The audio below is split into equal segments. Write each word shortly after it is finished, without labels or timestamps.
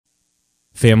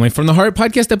Family from the Heart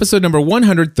podcast episode number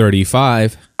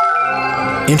 135.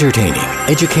 Entertaining,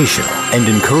 educational, and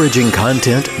encouraging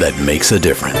content that makes a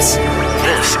difference.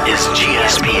 This is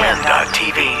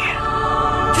GSPN.TV.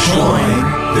 Join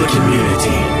the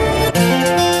community.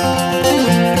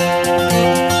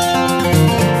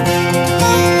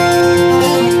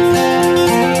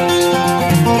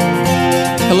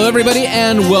 Hello, everybody,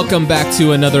 and welcome back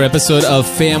to another episode of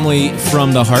Family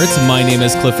from the Heart. My name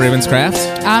is Cliff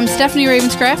Ravenscraft. I'm Stephanie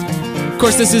Ravenscraft. Of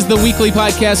course, this is the weekly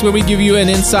podcast where we give you an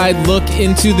inside look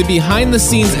into the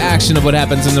behind-the-scenes action of what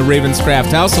happens in the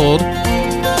Ravenscraft household.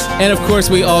 And, of course,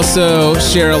 we also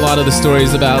share a lot of the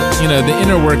stories about, the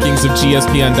inner workings of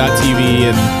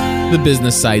GSPN.TV and the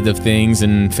business side of things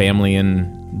and family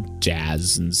and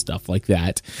jazz and stuff like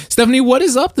that. Stephanie, what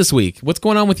is up this week? What's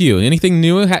going on with you? Anything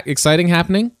new, exciting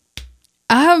happening?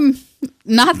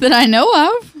 Not that I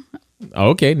know of.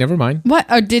 Okay, never mind.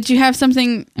 What? Or did you have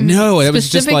something? No, it was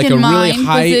just like a really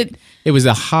high. It was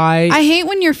a high. I hate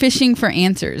when you're fishing for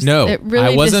answers. No, it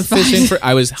really I wasn't fishing for.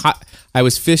 I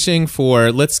was fishing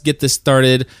for. Let's get this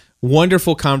started.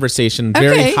 Wonderful conversation,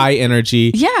 very high energy.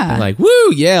 Yeah, I'm like,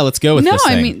 woo, yeah, let's go with this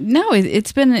thing.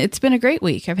 It's been a great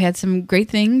week. I've had some great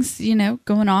things,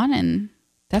 going on, and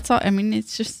that's all. I mean,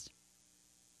 it's just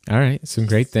all right. Some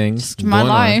great things. Just my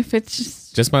life.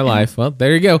 It's just my life. Well,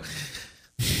 there you go.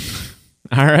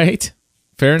 All right.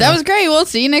 Fair enough. That was great. We'll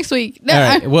see you next week. All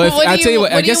right. Well, I'll tell you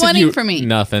what. What are you wanting from me?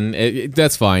 Nothing.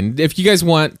 That's fine. If you guys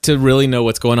want to really know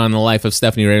what's going on in the life of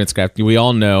Stephanie Ravenscraft, we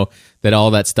all know that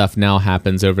all that stuff now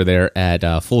happens over there at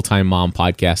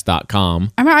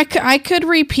fulltimemompodcast.com. I mean, I could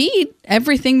repeat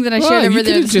everything that I shared over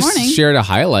there this morning. Just shared a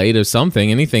highlight of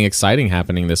something, anything exciting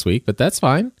happening this week, but that's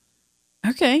fine.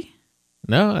 Okay.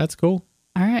 No, that's cool.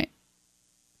 All right.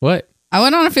 What? I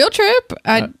went on a field trip.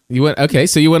 You went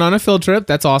on a field trip.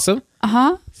 That's awesome.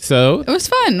 So it was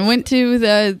fun. Went to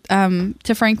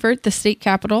to Frankfurt, the state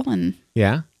capital, and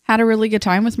had a really good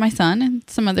time with my son and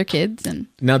some other kids. And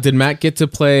now, did Matt get to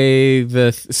play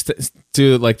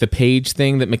the page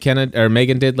thing that McKenna or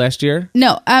Megan did last year?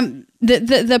 No.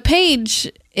 The page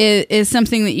is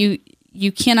something that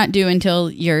you cannot do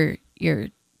until you're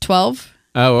 12.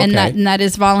 Oh, okay. And that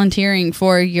is volunteering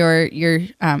for your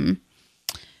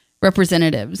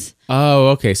representatives. Oh,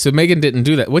 okay. So Megan didn't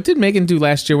do that. What did Megan do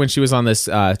last year when she was on this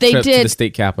trip to the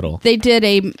state capitol? They did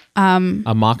a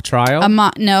mock trial. A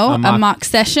mock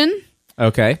session.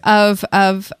 Okay. Of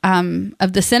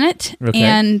the Senate, okay.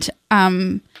 And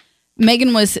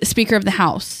Megan was Speaker of the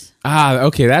House.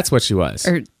 Okay, that's what she was.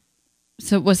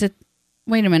 So was it?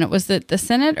 Wait a minute. Was it the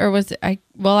Senate or was it? I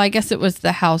guess it was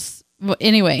the House. Well,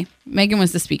 anyway, Megan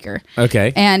was the Speaker.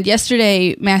 Okay. And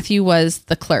yesterday Matthew was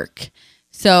the clerk.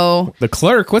 So the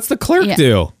clerk, what's the clerk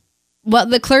do? Well,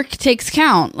 the clerk takes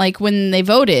count. Like when they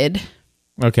voted.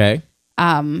 Okay.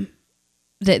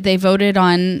 They voted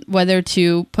on whether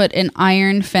to put an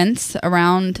iron fence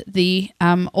around the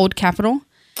old Capitol.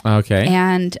 Okay.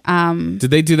 And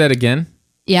did they do that again?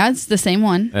 Yeah, it's the same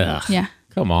one. Ugh, yeah.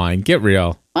 Come on, get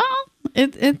real. Well,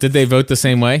 it did they vote the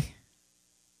same way?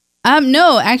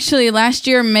 No, actually, last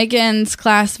year Megan's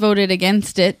class voted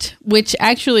against it, which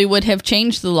actually would have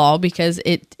changed the law because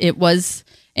it was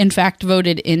in fact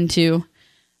voted into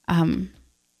in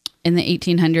the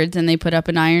 1800s, and they put up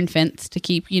an iron fence to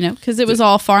keep, because it was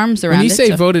all farms around. When you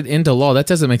say voted into law, that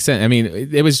doesn't make sense. I mean,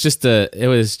 it was just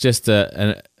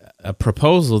a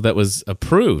proposal that was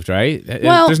approved, right?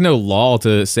 Well, there's no law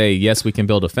to say yes, we can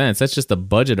build a fence. That's just a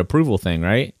budget approval thing,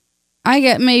 right? I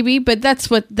get maybe, but that's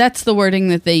the wording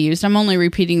that they used. I'm only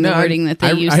repeating the wording that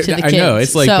they used to the kids. I know.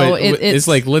 It's like, so it's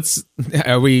like,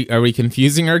 are we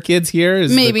confusing our kids here?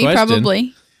 Is maybe, the question.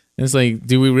 probably. It's like,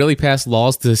 do we really pass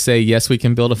laws to say, yes, we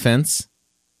can build a fence?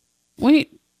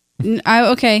 Wait,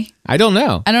 okay. I don't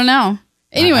know.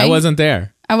 Anyway. I wasn't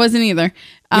there. I wasn't either.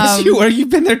 Yes, you were. You've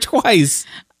been there twice.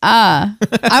 I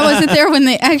wasn't there when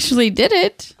they actually did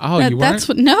it. Oh, you weren't?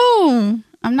 No,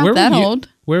 I'm not that old.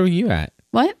 Where were you at?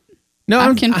 What? No,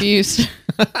 I'm confused.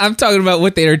 I'm talking about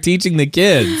what they are teaching the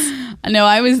kids. No,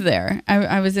 I was there.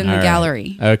 I was in the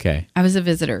gallery. Okay. I was a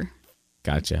visitor.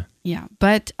 Gotcha. Yeah,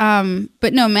 but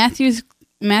no, Matthew's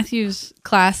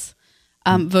class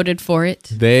voted for it.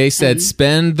 They said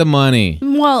spend the money.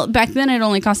 Well, back then it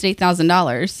only cost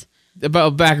 $8,000.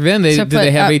 But back then, did they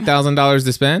have $8,000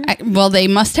 to spend? Well, they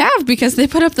must have because they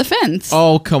put up the fence.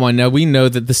 Oh, come on. Now, we know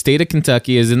that the state of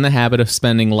Kentucky is in the habit of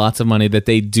spending lots of money that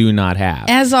they do not have.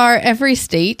 As are every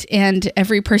state and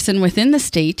every person within the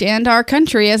state and our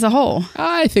country as a whole.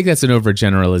 I think that's an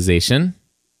overgeneralization.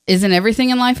 Isn't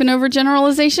everything in life an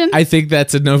overgeneralization? I think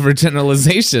that's an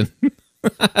overgeneralization.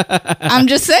 I'm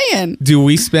just saying. Do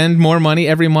we spend more money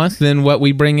every month than what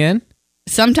we bring in?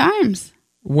 Sometimes.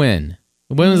 When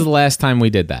was the last time we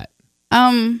did that?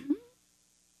 I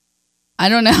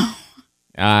don't know.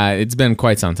 It's been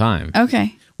quite some time.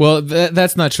 Okay. Well,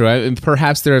 that's not true.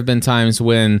 Perhaps there have been times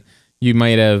when you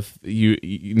might have you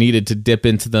needed to dip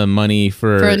into the money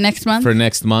for next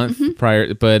month.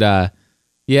 Prior, but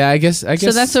yeah, I guess. So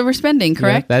that's overspending,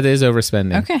 correct? Yeah, that is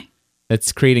overspending. Okay.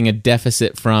 That's creating a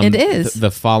deficit from It is.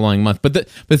 the following month. But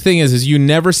the thing is you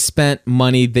never spent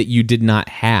money that you did not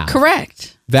have.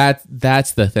 Correct.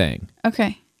 That's the thing.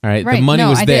 Okay. All right. The money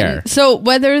was there. Didn't. So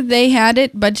whether they had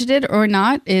it budgeted or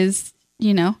not is,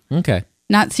 okay.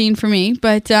 Not seen for me.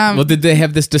 But well, did they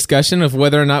have this discussion of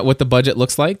whether or not what the budget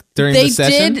looks like during the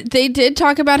session? They did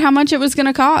talk about how much it was going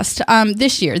to cost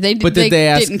this year. They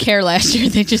didn't care last year.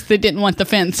 They didn't want the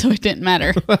fence, so it didn't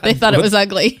matter. They thought it was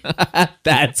ugly.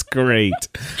 That's great.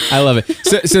 I love it.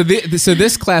 So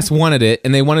this class wanted it,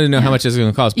 and they wanted to know how much it was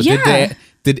going to cost. But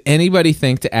did anybody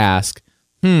think to ask,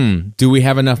 do we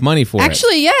have enough money for it?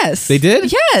 Actually, yes. They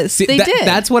did? Yes, they did.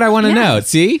 That's what I want to know.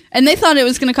 See? And they thought it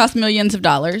was going to cost millions of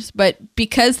dollars, but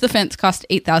because the fence cost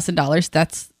 $8,000,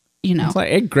 that's, It's like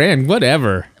 $8,000,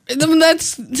 whatever. That's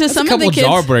some of the kids. A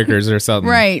couple jawbreakers or something.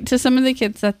 Right. To some of the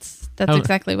kids, that's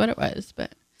exactly what it was.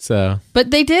 But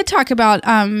they did talk about,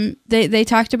 they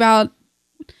talked about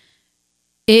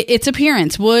its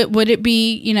appearance. Would it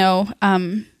be,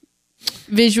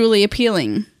 visually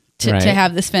appealing? To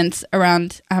have this fence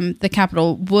around the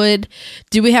Capitol.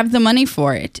 Do we have the money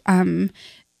for it?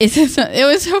 It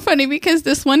was so funny because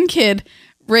this one kid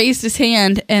raised his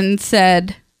hand and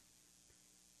said,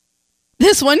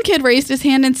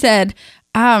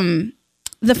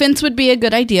 the fence would be a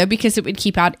good idea because it would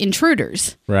keep out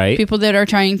intruders. Right. People that are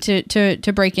trying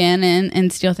to break in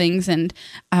and steal things. And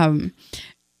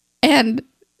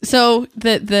so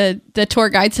the tour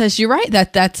guide says, you're right,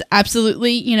 that's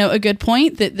absolutely, a good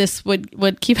point, that this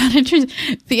would keep out interest.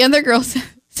 The other girl says,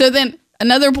 so then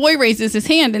another boy raises his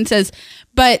hand and says,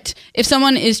 but if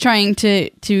someone is trying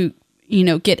to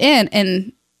get in,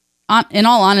 and in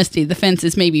all honesty, the fence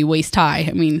is maybe waist high.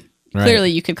 I mean,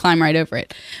 clearly you could climb right over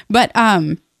it. But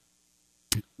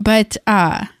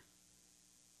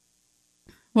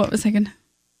what was I gonna?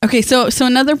 Okay, so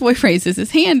another boy raises his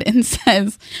hand and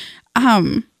says,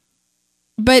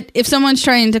 but if someone's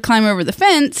trying to climb over the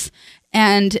fence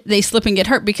and they slip and get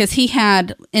hurt, because he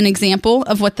had an example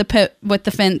of what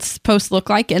the fence posts look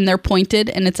like, and they're pointed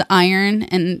and it's iron,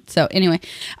 and so anyway,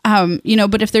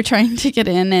 but if they're trying to get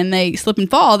in and they slip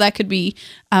and fall, that could be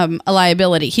a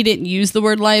liability. He didn't use the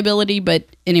word liability, but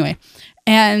anyway,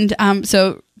 and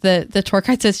so the tour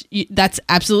guide says that's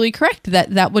absolutely correct.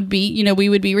 That would be, we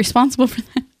would be responsible for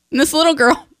that. And this little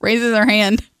girl raises her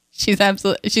hand. She's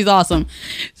awesome.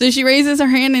 So she raises her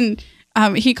hand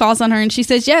and he calls on her and she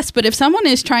says, yes, but if someone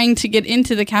is trying to get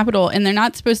into the Capitol and they're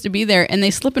not supposed to be there and they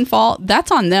slip and fall,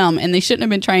 that's on them. And they shouldn't have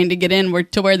been trying to get in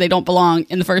to where they don't belong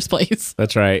in the first place.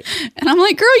 That's right. And I'm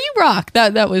like, girl, you rock.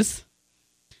 That was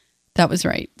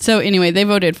right. So anyway, they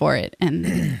voted for it.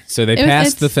 And so they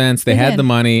passed the fence. They had the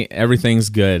money. Everything's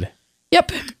good.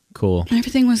 Yep. Cool.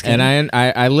 Everything was good. And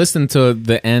I listened to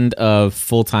the end of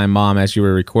Full-Time Mom as you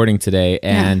were recording today,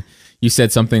 and you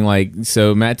said something like,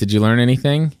 so Matt, did you learn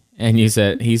anything? And he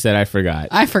said, I forgot.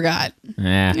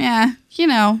 Yeah.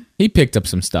 He picked up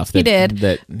some stuff that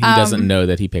he doesn't know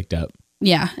that he picked up.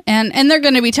 Yeah. And they're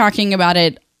going to be talking about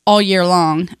it all year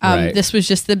long. Right. This was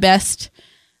just the best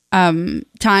time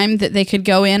that they could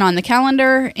go in on the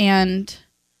calendar. And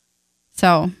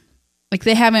so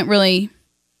they haven't really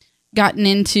gotten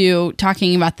into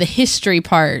talking about the history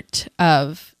part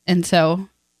of, and so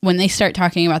when they start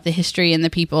talking about the history and the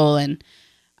people, and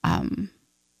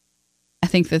I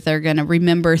think that they're going to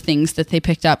remember things that they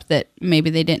picked up that maybe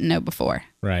they didn't know before.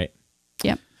 Right.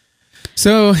 Yep.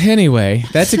 So anyway,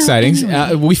 that's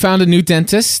exciting. We found a new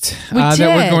dentist that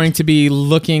we're going to be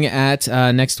looking at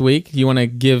next week. You want to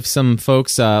give some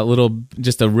folks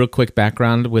just a real quick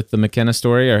background with the McKenna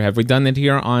story, or have we done it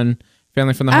here on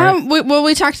Family from the Heart?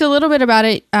 We talked a little bit about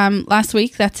it last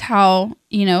week. That's how,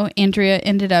 Andrea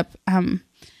ended up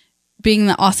being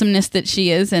the awesomeness that she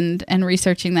is, and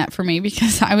researching that for me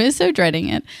because I was so dreading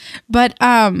it. But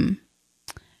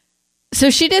so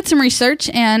she did some research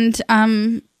and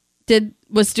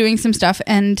was doing some stuff.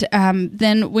 And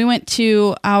then we went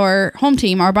to our home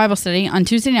team, our Bible study on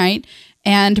Tuesday night,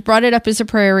 and brought it up as a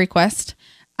prayer request.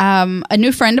 A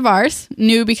new friend of ours,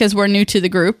 new because we're new to the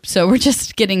group, so we're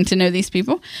just getting to know these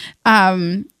people,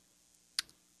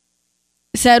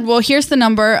 said, well, here's the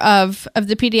number of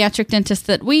the pediatric dentist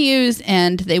that we use,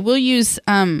 and they will use,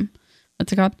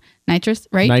 what's it called? Nitrous,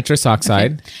 right? Nitrous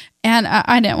oxide. Okay. And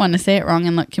I didn't want to say it wrong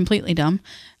and look completely dumb.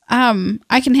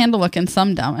 I can handle looking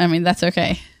some dumb. I mean, that's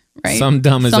okay, right? Some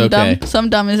dumb is okay. Some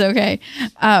dumb is okay.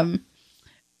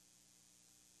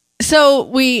 So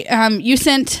we, you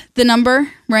sent the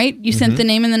number, right? You sent the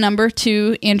name and the number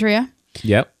to Andrea.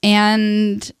 Yep.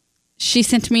 And she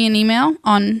sent me an email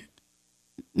on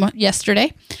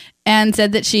yesterday and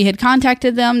said that she had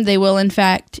contacted them. They will, in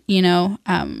fact, use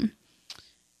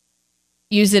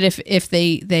it if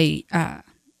they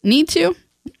need to.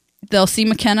 They'll see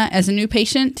McKenna as a new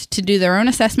patient to do their own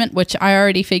assessment, which I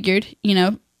already figured,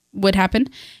 would happen.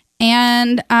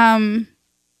 And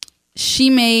she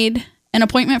made an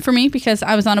appointment for me because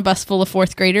I was on a bus full of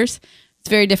fourth graders. It's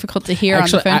very difficult to hear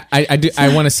Actually, on the phone.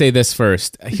 I want to say this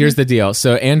first. Here's the deal.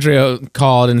 So Andrea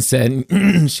called and said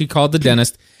she called the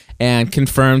dentist and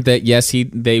confirmed that yes,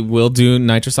 they will do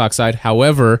nitrous oxide.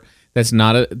 However,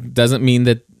 doesn't mean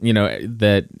that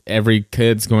that every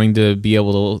kid's going to be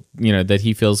able to that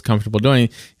he feels comfortable doing.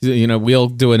 We'll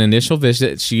do an initial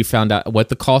visit. She found out what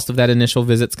the cost of that initial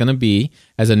visit's going to be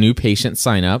as a new patient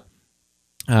sign up,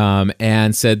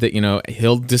 and said that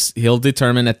he'll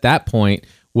determine at that point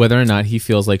whether or not he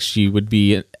feels like she would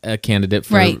be a candidate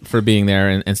for being there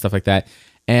and stuff like that.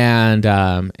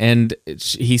 And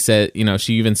he said,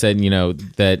 she even said,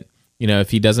 that, if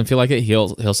he doesn't feel like it,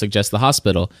 he'll suggest the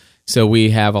hospital. So we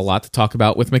have a lot to talk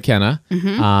about with McKenna,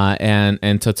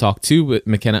 and to talk to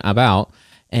McKenna about.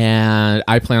 And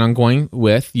I plan on going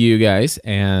with you guys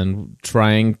and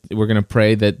we're going to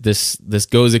pray that this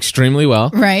goes extremely well.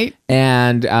 Right.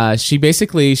 And she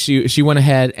basically, she went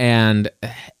ahead and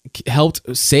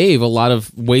helped save a lot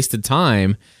of wasted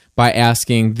time by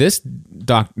asking this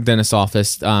dentist's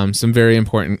office some very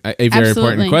important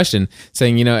question,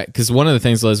 saying, because one of the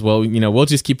things was, well, we'll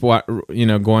just keep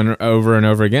going over and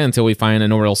over again until we find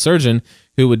an oral surgeon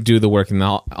who would do the work in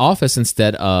the office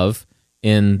instead of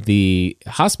in the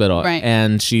hospital. Right.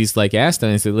 And she's like asked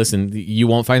them and said, listen, you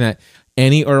won't find that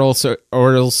any oral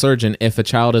surgeon, if a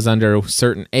child is under a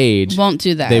certain age, won't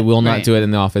do that. They will not do it in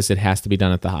the office. It has to be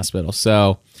done at the hospital.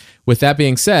 So with that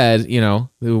being said,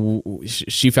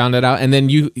 she found it out, and then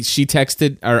she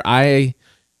texted, or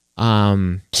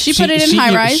she put it in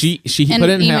high rise. She put it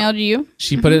in emailed you.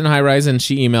 She put it in high rise, and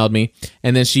she emailed me,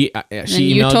 and then she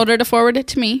you told her to forward it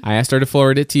to me. I asked her to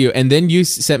forward it to you, and then you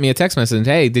sent me a text message.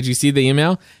 Hey, did you see the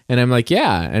email? And I'm like,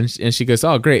 yeah, and she goes,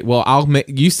 oh, great. Well,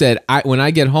 you said when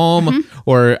I get home,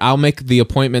 or I'll make the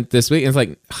appointment this week. And it's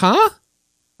like, huh?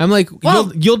 I'm like,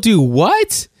 well, you'll do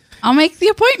what? I'll make the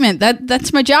appointment.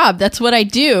 That's my job. That's what I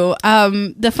do.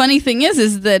 The funny thing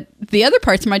is that the other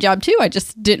part's my job too. I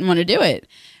just didn't want to do it.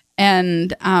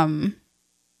 And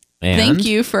thank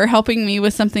you for helping me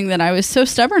with something that I was so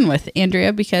stubborn with,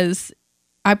 Andrea, because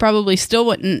I probably still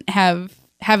wouldn't have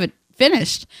it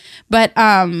finished. But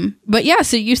yeah,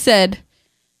 so you said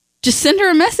just send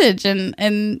her a message and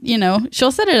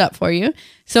she'll set it up for you.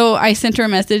 So I sent her a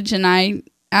message and I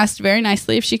asked very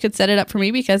nicely if she could set it up for me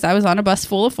because I was on a bus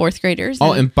full of fourth graders.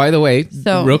 And by the way,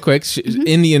 real quick,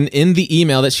 in the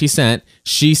email that she sent,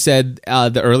 she said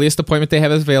the earliest appointment they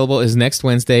have available is next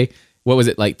Wednesday. What was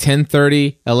it, like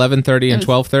 10:30, 11:30, and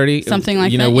 12:30? Something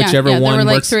like that. Whichever one. There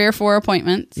were works. 3 or 4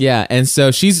 appointments. Yeah, and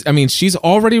so she's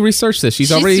already researched this.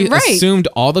 She's already assumed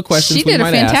all the questions we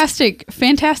might ask. She did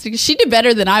fantastic. She did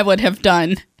better than I would have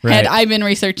done had I been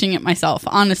researching it myself.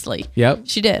 Honestly. Yep.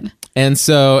 She did. And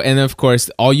of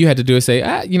course, all you had to do is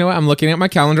say, you know what, I'm looking at my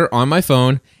calendar on my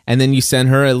phone. And then you send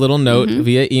her a little note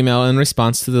via email in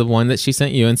response to the one that she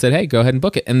sent you and said, hey, go ahead and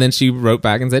book it. And then she wrote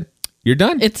back and said, you're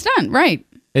done. It's done. Right.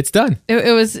 It's done.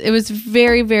 It was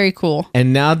very, very cool.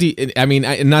 And now, not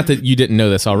that you didn't know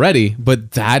this already,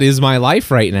 but that is my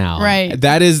life right now. Right.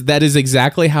 That is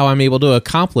exactly how I'm able to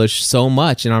accomplish so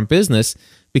much in our business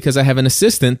because I have an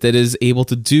assistant that is able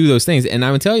to do those things. And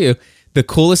I would tell you, the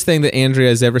coolest thing that Andrea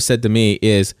has ever said to me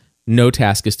is no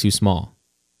task is too small.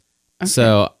 Okay.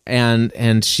 So,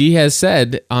 and she has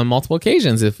said on multiple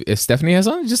occasions, if Stephanie has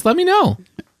on, just let me know.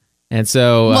 And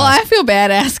so, well, I feel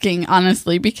bad asking,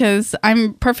 honestly, because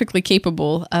I'm perfectly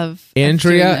capable of doing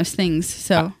those things.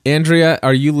 So, Andrea,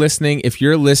 are you listening? If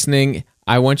you're listening,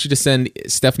 I want you to send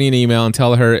Stephanie an email and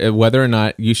tell her whether or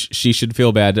not she should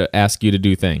feel bad to ask you to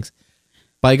do things.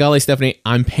 By golly, Stephanie,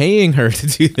 I'm paying her to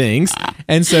do things,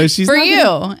 and so she's for you.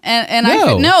 And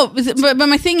but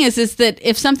my thing is that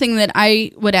if something that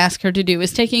I would ask her to do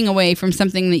is taking away from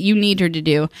something that you need her to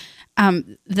do,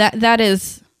 that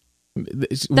is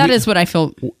what I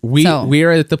feel. We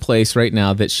are at the place right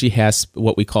now that she has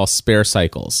what we call spare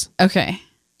cycles. Okay.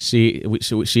 She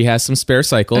has some spare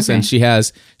cycles, okay. And she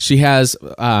has.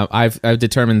 I've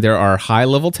determined there are high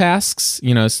level tasks.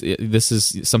 This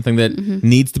is something that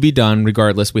needs to be done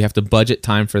regardless. We have to budget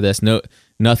time for this. No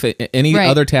Nothing. Any Right.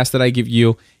 other task that I give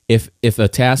you, if a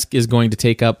task is going to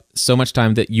take up so much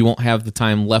time that you won't have the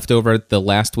time left over the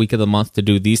last week of the month to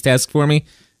do these tasks for me,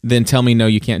 then tell me no,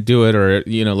 you can't do it, or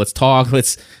let's talk.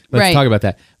 Let's Right. talk about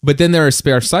that. But then there are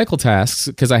spare cycle tasks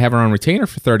because I have her on retainer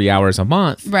for 30 hours a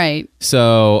month. Right.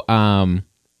 So,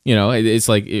 it's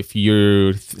like if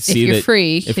you're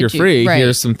free, if you're could you- free, right.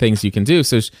 here's some things you can do.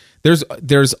 So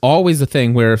there's always a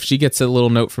thing where if she gets a little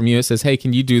note from you, it says, "Hey,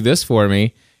 can you do this for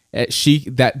me?"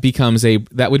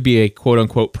 That would be a quote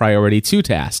unquote priority 2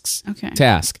 tasks. Okay.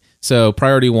 Task. So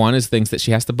priority 1 is things that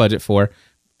she has to budget for.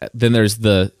 Then there's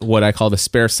what I call the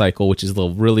spare cycle, which is the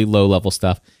really low level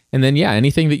stuff. And then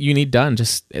anything that you need done,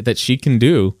 just that she can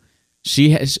do. She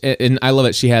has, and I love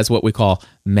it. She has what we call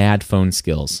mad phone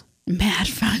skills. Mad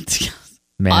phone skills.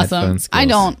 Mad Awesome. phone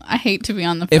skills. I hate to be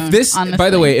on the phone. If this, honestly. by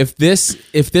the way, if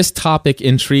this topic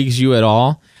intrigues you at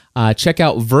all, check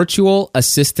out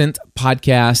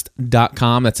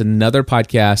virtualassistantpodcast.com. That's another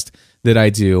podcast that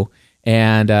I do.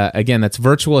 And again, that's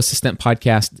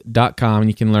virtualassistantpodcast.com. And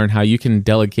you can learn how you can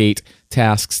delegate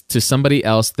tasks to somebody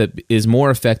else that is more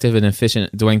effective and efficient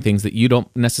at doing things that you don't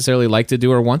necessarily like to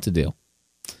do or want to do.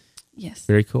 Yes.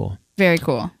 Very cool. Very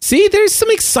cool. See, there's some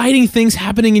exciting things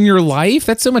happening in your life.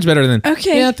 That's so much better than,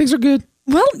 Okay. yeah, things are good.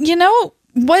 Well,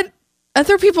 what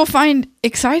other people find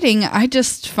exciting, I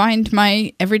just find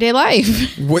my everyday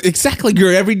life. What, exactly.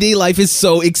 Your everyday life is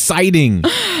so exciting.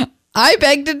 I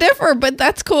beg to differ, but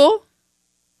that's cool.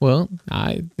 Well,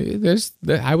 I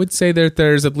would say that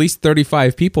there's at least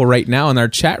 35 people right now in our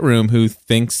chat room who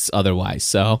thinks otherwise.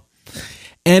 So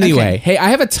anyway, Okay. Hey, I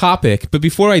have a topic, but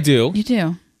before I do, You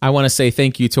do. I want to say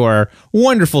thank you to our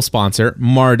wonderful sponsor,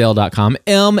 Mardel.com,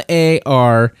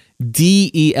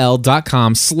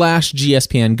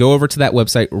 MARDEL.com/GSPN. Go over to that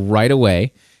website right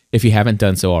away if you haven't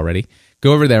done so already.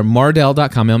 Go over there,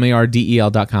 Mardel.com,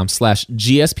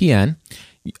 MARDEL.com/GSPN.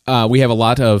 We have a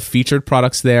lot of featured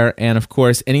products there. And of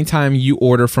course, anytime you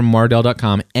order from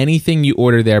Mardel.com, anything you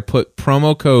order there, put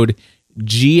promo code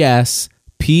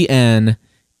GSPN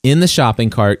in the shopping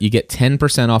cart. You get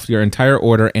 10% off your entire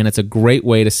order. And it's a great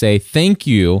way to say thank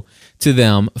you to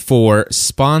them for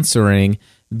sponsoring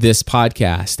this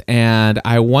podcast. And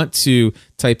I want to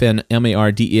type in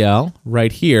MARDEL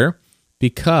right here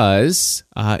because,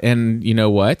 and you know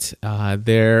what?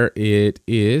 There it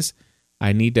is.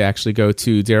 I need to actually go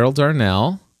to Daryl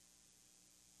Darnell,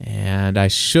 and I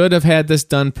should have had this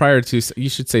done prior to. You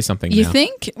should say something. You now.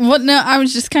 think? Well, no, I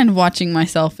was just kind of watching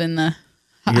myself in the.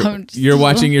 You're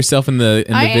watching yourself in the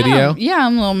video. Am. Yeah,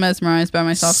 I'm a little mesmerized by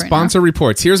myself Sponsor right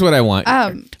reports. Here's what I want.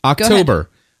 now. October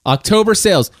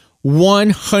sales,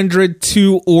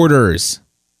 102 orders.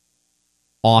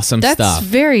 Awesome That's stuff.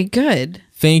 very good.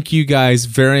 Thank you guys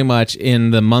very much in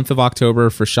the month of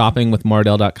October for shopping with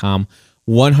Mardel.com.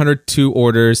 102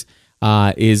 orders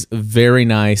is very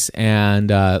nice and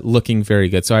looking very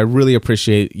good. So I really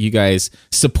appreciate you guys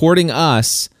supporting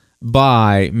us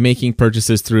by making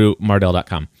purchases through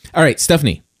Mardel.com. All right,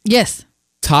 Stephanie. Yes.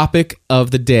 Topic of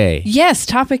the day. Yes.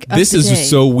 Topic of the day. This is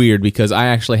so weird because I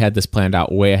actually had this planned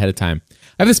out way ahead of time. I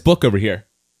have this book over here.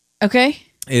 Okay.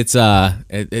 It's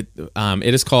it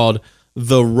is called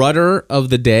The Rudder of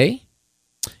the Day.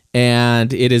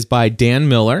 And it is by Dan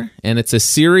Miller, and it's a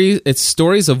series. It's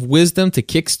stories of wisdom to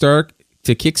kickstart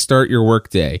your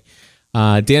workday.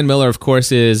 Dan Miller, of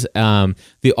course, is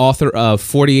the author of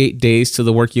 48 Days to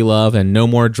the Work You Love and No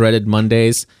More Dreaded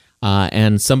Mondays,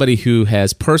 and somebody who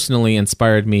has personally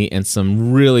inspired me in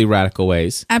some really radical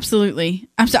ways. Absolutely.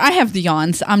 I have the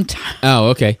yawns. Oh,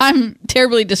 okay. I'm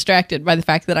terribly distracted by the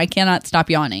fact that I cannot stop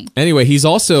yawning. Anyway, he's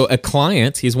also a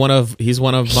client. He's one of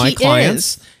my He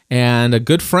clients. is. And a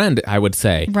good friend, I would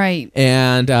say. Right.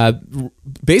 And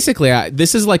basically,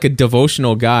 this is like a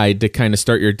devotional guide to kind of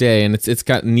start your day, and it's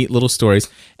got neat little stories.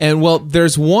 And well,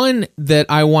 there's one that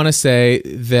I want to say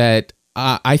that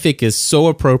I think is so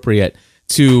appropriate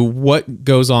to what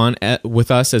goes on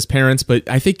with us as parents. But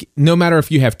I think no matter if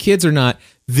you have kids or not,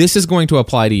 this is going to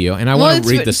apply to you. And I want to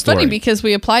read this story. It's funny because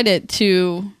we applied it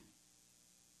to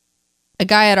a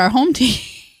guy at our home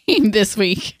team this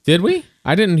week. Did we?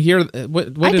 I didn't hear.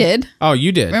 What I did. Oh,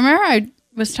 you did. Remember, I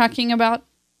was talking about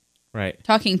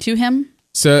talking to him.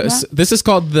 So this is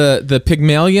called the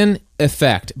Pygmalion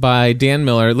Effect by Dan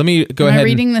Miller. Let me go ahead. Am I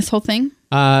reading this whole thing?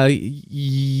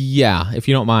 Yeah, if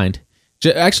you don't mind.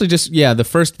 The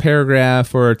first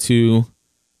paragraph or two.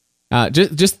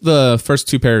 Just the first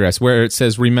two paragraphs where it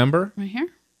says "remember." Right here.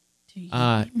 Do you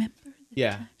remember?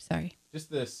 Yeah. Sorry.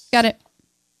 Just this. Got it.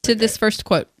 To this first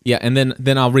quote. Yeah, and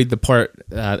then I'll read the part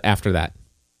after that.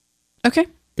 Okay.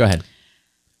 Go ahead.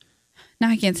 Now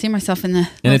I can't see myself in the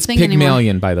And it's thing anymore.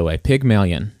 Pygmalion, by the way.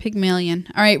 Pygmalion. Pygmalion.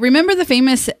 All right. Remember the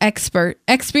famous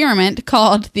experiment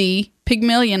called the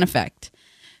Pygmalion effect.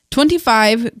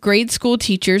 25 grade school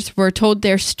teachers were told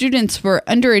their students were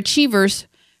underachievers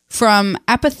from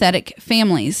apathetic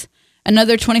families.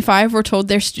 Another 25 were told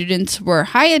their students were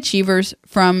high achievers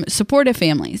from supportive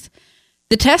families.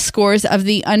 The test scores of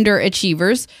the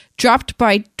underachievers dropped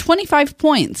by 25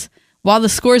 points, while the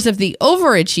scores of the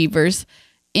overachievers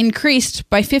increased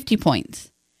by 50 points.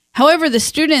 However, the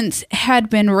students had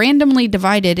been randomly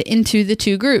divided into the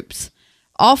two groups.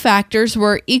 All factors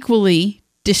were equally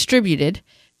distributed.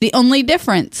 The only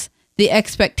difference, the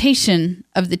expectation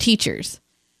of the teachers.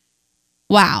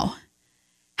 Wow.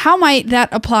 How might that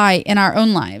apply in our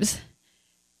own lives?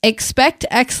 Expect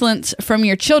excellence from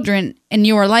your children, and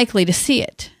you are likely to see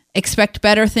it. Expect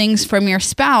better things from your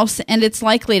spouse, and it's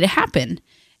likely to happen.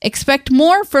 Expect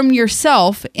more from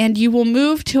yourself, and you will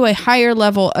move to a higher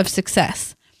level of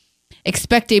success.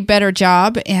 Expect a better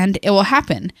job, and it will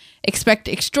happen. Expect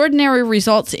extraordinary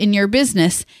results in your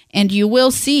business, and you will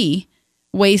see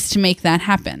ways to make that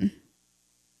happen.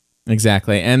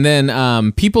 Exactly. And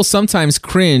then people sometimes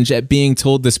cringe at being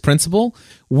told this principle.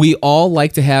 We all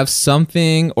like to have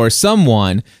something or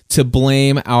someone to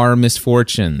blame our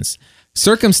misfortunes.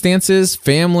 Circumstances,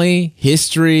 family,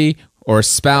 history, or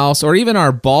spouse, or even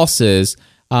our bosses,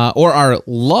 or our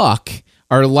luck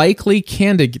are likely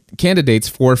candidates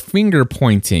for finger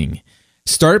pointing.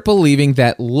 Start believing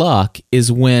that luck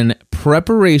is when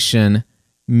preparation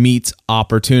meets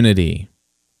opportunity.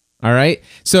 All right.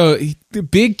 So the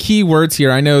big key words here.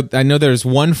 I know there's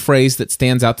one phrase that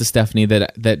stands out to Stephanie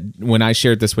that when I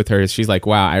shared this with her, she's like,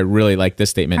 wow, I really like this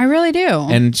statement. I really do.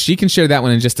 And she can share that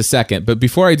one in just a second. But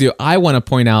before I do, I want to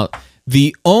point out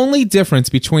the only difference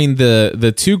between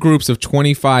the two groups of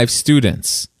 25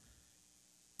 students,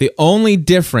 the only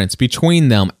difference between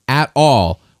them at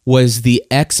all was the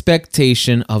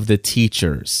expectation of the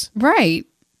teachers. Right.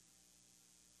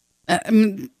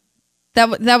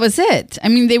 That was it. I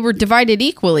mean, they were divided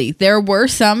equally. There were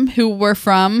some who were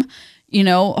from,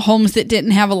 homes that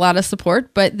didn't have a lot of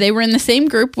support, but they were in the same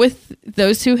group with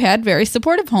those who had very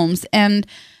supportive homes. And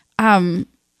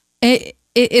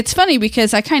it's funny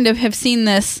because I kind of have seen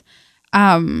this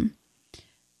when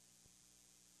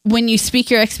you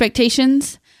speak your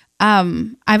expectations.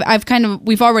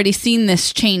 We've already seen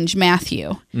this change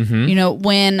Matthew.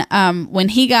 Mm-hmm. When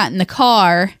he got in the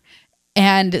car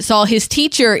and saw his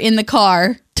teacher in the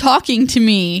car talking to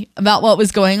me about what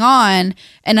was going on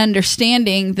and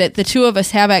understanding that the two of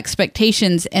us have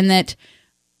expectations and that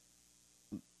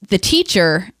the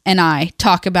teacher and I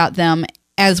talk about them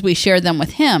as we share them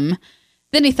with him,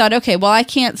 then he thought, okay, well, I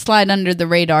can't slide under the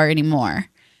radar anymore.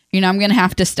 I'm going to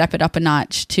have to step it up a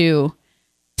notch to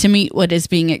meet what is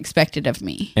being expected of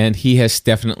me. And he has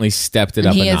definitely stepped it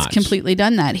up a notch. He has completely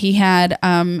done that. He had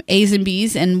A's and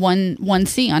B's and one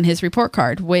C on his report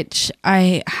card, which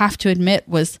I have to admit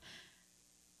was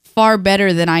far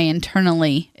better than I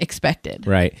internally expected.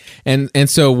 Right. And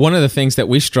so one of the things that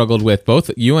we struggled with, both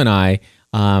you and I,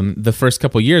 the first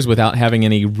couple of years without having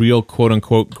any real quote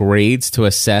unquote grades to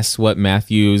assess what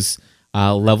Matthew's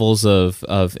levels of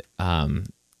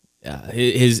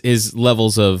his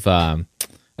levels of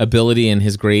ability and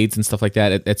his grades and stuff like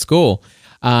that at school.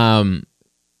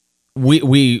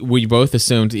 We both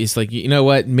assumed it's like, you know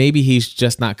what, maybe he's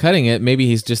just not cutting it. Maybe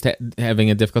he's just having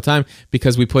a difficult time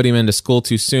because we put him into school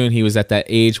too soon. He was at that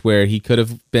age where he could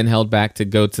have been held back to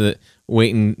go to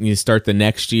wait and start the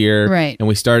next year. Right. And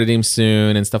we started him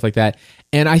soon and stuff like that.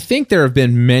 And I think there have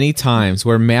been many times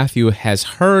where Matthew has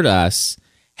heard us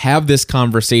have this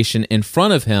conversation in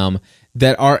front of him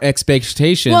that our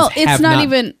expectations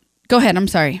Go ahead, I'm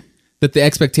sorry. That the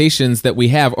expectations that we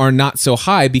have are not so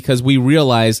high because we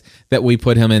realize that we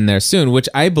put him in there soon, which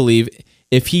I believe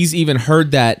if he's even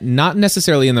heard that, not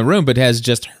necessarily in the room, but has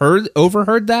just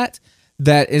overheard that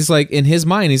is like in his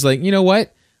mind, he's like, you know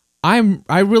what? I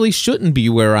really shouldn't be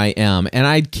where I am, and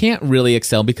I can't really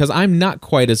excel because I'm not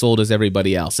quite as old as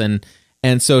everybody else. And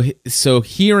so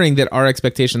hearing that our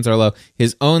expectations are low,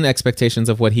 his own expectations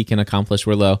of what he can accomplish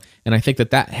were low, and I think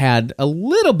that had a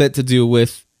little bit to do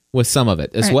with some of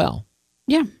it as well.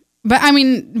 Yeah.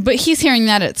 But he's hearing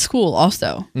that at school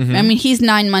also. Mm-hmm. I mean, he's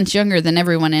 9 months younger than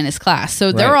everyone in his class.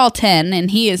 So they're all 10 and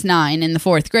he is 9 in the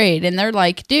 4th grade. And they're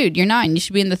like, dude, you're 9. You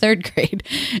should be in the 3rd grade,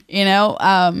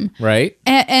 Right.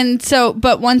 And so,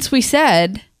 but once we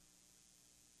said,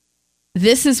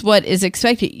 this is what is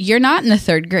expected. You're not in the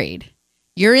 3rd grade.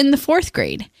 You're in the 4th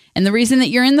grade. And the reason that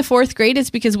you're in the 4th grade is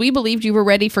because we believed you were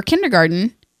ready for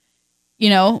kindergarten,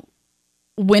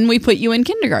 when we put you in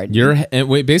kindergarten. And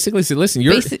we basically said, listen,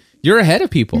 You're ahead of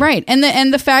people. Right.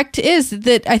 And the fact is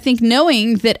that I think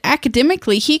knowing that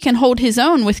academically he can hold his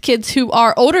own with kids who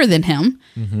are older than him,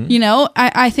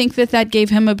 I think that gave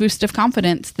him a boost of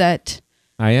confidence that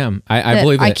I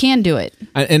believe that. I can do it.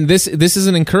 And this is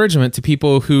an encouragement to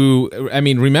people who, I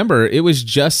mean, remember, it was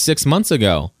just 6 months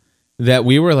ago that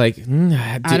we were like,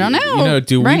 I don't know.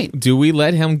 Do we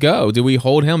let him go? Do we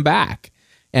hold him back?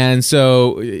 And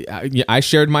so I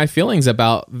shared my feelings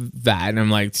about that, and I'm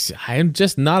like, I'm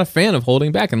just not a fan of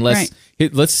holding back unless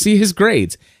let's see his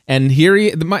grades. And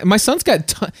here my son's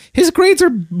got his grades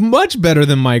are much better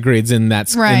than my grades in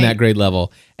that grade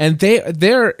level. And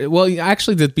they're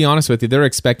actually, to be honest with you, they're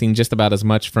expecting just about as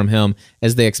much from him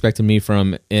as they expected me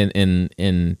from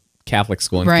in Catholic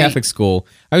school. In Catholic school,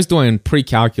 I was doing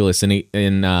pre-calculus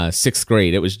in sixth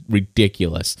grade. It was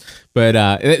ridiculous, but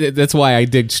that's why I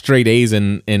did straight A's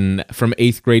in from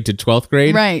 8th grade to 12th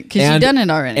grade. Right, because you've done it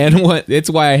already. And it's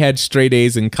why I had straight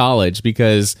A's in college,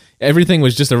 because everything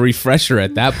was just a refresher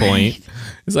at that point.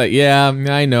 It's like, yeah,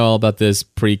 I know all about this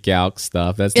pre-calc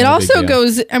stuff. It also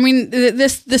goes, I mean,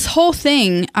 this whole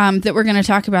thing that we're going to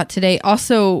talk about today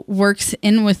also works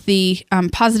in with the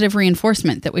positive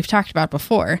reinforcement that we've talked about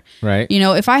before. Right. You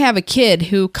know, if I have a kid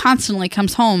who constantly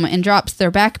comes home and drops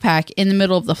their backpack in the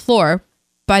middle of the floor,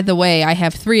 by the way, I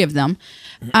have 3 of them,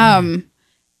 and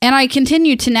I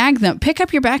continue to nag them, pick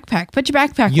up your backpack, put your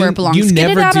backpack where it belongs, get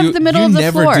it out of the middle of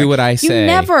the floor. You never do what I say. You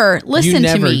never listen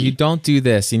to me. You don't do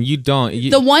this, and you don't.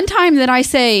 The one time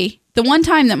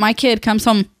that my kid comes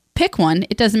home, pick one,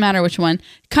 it doesn't matter which one,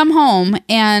 come home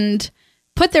and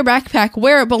put their backpack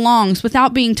where it belongs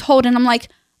without being told, and I'm like,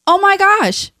 oh my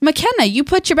gosh, McKenna, you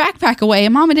put your backpack away,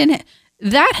 and Mama didn't.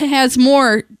 That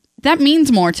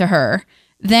means more to her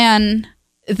than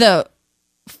the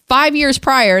 5 years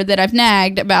prior that I've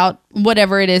nagged about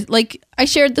whatever it is. Like, I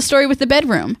shared the story with the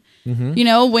bedroom. Mm-hmm. You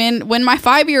know, when my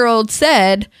 5-year-old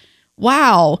said,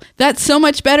 wow, that's so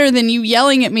much better than you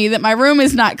yelling at me that my room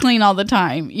is not clean all the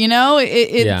time. You know,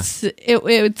 it's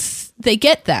they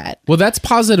get that. Well, that's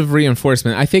positive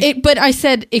reinforcement. I think but I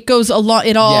said it goes along.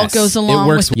 It all goes along. It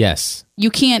works. With, yes.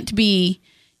 You can't be.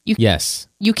 Yes.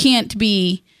 You can't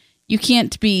be.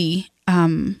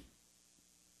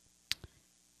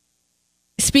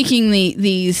 Speaking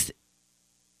these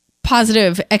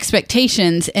positive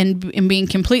expectations and being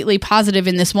completely positive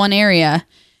in this one area,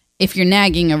 if you're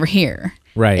nagging over here,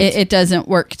 right, it doesn't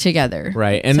work together,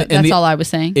 right. And, so that's all I was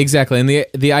saying. Exactly. And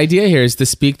the idea here is to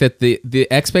speak that the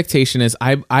expectation is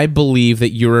I believe that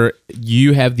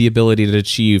you have the ability to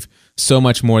achieve so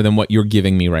much more than what you're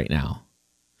giving me right now.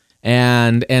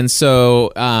 And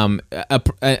so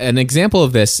an example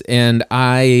of this, and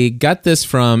I got this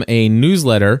from a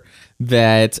newsletter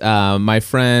that my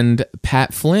friend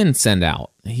Pat Flynn sent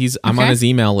out. I'm on his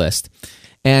email list,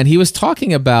 and he was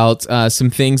talking about some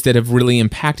things that have really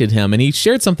impacted him, and he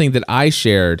shared something that I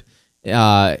shared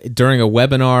during a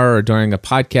webinar or during a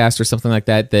podcast or something like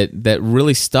that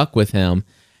really stuck with him.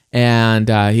 And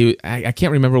I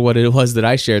can't remember what it was that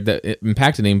I shared that it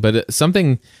impacted him, but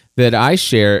something that I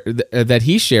shared that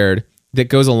he shared that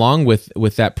goes along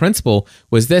with that principle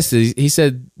was this. He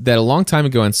said that a long time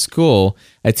ago in school,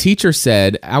 a teacher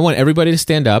said, I want everybody to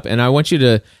stand up, and I want you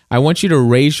to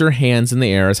raise your hands in the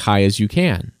air as high as you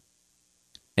can.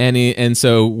 And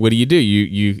so what do?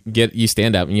 You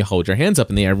stand up and you hold your hands up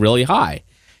in the air really high.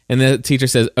 And the teacher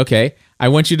says, okay, I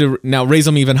want you to now raise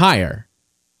them even higher.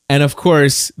 And of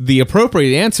course, the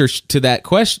appropriate answer to that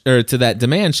question or to that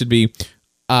demand should be,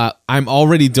 I'm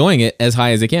already doing it as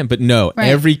high as I can. But no,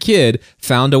 every kid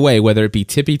found a way, whether it be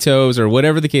tippy toes or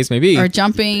whatever the case may be. Or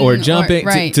jumping.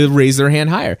 To raise their hand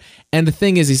higher. And the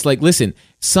thing is, he's like, listen,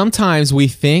 sometimes we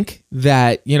think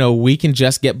that, we can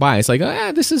just get by. It's like,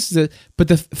 this is but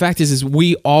the fact is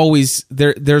we always,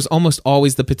 there's almost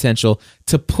always the potential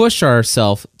to push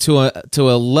ourselves to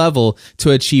a level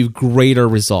to achieve greater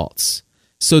results.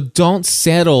 So don't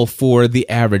settle for the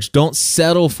average. Don't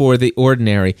settle for the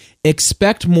ordinary.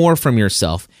 Expect more from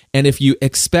yourself. And if you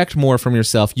expect more from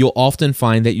yourself, you'll often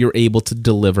find that you're able to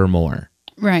deliver more.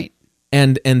 Right.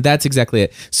 And that's exactly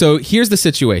it. So here's the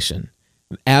situation.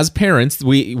 As parents,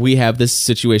 we have this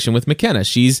situation with McKenna.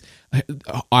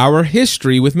 Our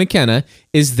history with McKenna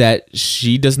is that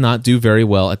she does not do very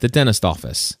well at the dentist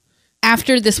office.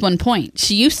 After this one point,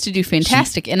 she used to do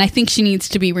fantastic, and I think she needs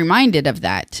to be reminded of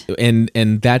that. And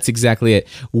that's exactly it.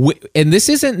 And this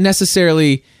isn't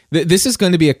necessarily. This is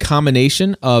going to be a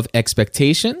combination of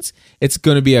expectations. It's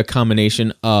going to be a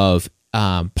combination of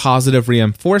positive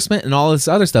reinforcement and all this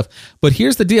other stuff. But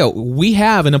here's the deal: we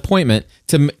have an appointment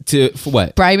for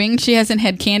what? Bribing. She hasn't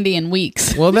had candy in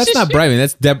weeks. Well, that's not bribing.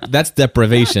 That's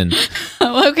deprivation.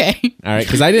 Oh, okay. All right,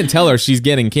 because I didn't tell her she's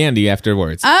getting candy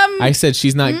afterwards. I said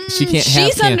she can't have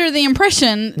She's under the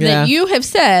impression that you have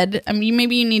said,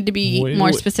 maybe you need to be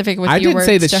more specific with your words.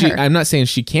 I didn't say that I'm not saying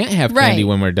she can't have candy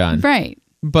when we're done. Right.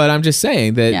 But I'm just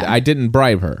saying that I didn't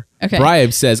bribe her. Okay.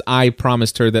 Bribe says I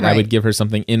promised her that I would give her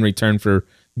something in return for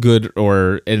good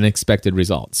or an expected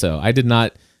result. So I did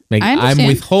not make. I'm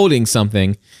withholding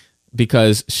something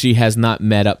because she has not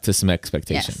met up to some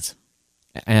expectations.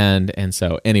 Yes. And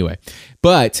so anyway,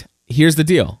 but here's the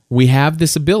deal. We have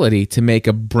this ability to make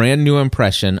a brand new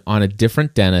impression on a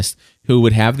different dentist who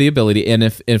would have the ability. And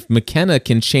if McKenna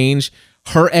can change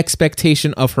her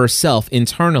expectation of herself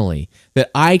internally, that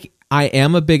I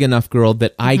am a big enough girl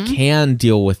that I can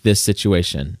deal with this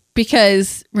situation.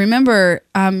 Because remember,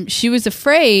 she was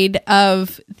afraid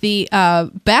of the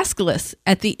basilisk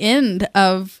at the end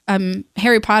of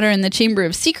Harry Potter and the Chamber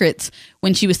of Secrets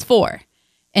when she was 4.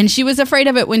 And she was afraid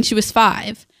of it when she was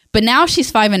 5. But now she's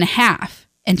 5.5,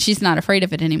 and she's not afraid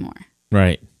of it anymore.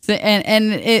 Right. So,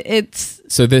 it's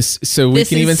so we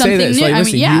can even say this. Like,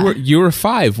 listen, you were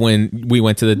 5 when we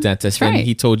went to the dentist, and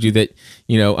he told you that,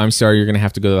 I'm sorry, you're going to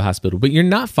have to go to the hospital. But you're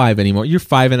not 5 anymore. You're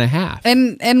 5.5.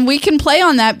 And we can play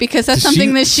on that because that's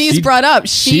something that she's brought up.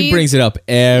 She brings it up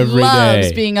every day.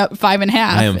 Loves being up 5.5.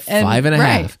 I am 5.5.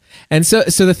 Right. And so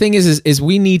the thing is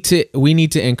we need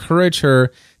to encourage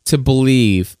her to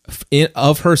believe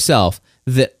of herself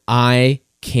that I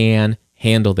can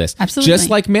handle this. Absolutely. Just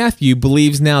like Matthew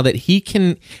believes now that he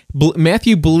can.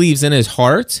 Matthew believes in his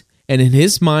heart and in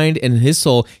his mind and in his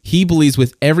soul. He believes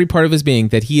with every part of his being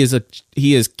that he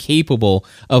is capable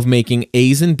of making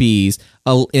A's and B's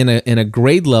in a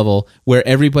grade level where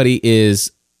everybody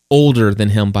is older than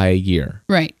him by a year.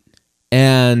 Right.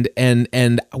 And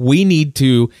we need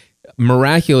to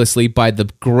miraculously, by the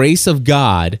grace of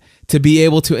God, to be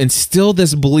able to instill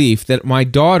this belief that my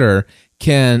daughter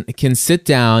can sit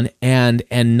down and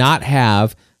not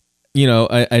have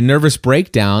a nervous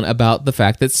breakdown about the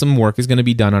fact that some work is going to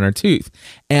be done on her tooth,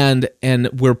 and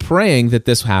we're praying that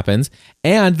this happens,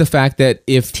 and the fact that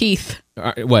if teeth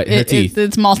her teeth,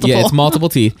 it's multiple, it's multiple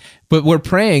teeth, but we're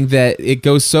praying that it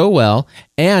goes so well,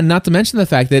 and not to mention the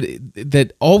fact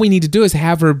that all we need to do is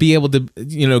have her be able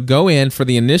to go in for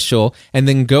the initial and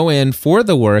then go in for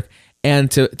the work.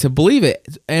 And to believe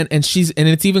it, and it's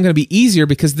even going to be easier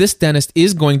because this dentist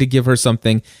is going to give her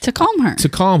something to calm her.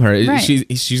 Right.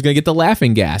 She's going to get the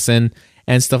laughing gas and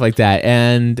stuff like that,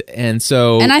 and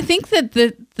so. And I think that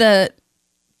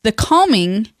the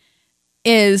calming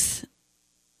is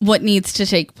what needs to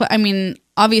take place. I mean,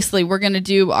 obviously, we're going to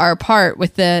do our part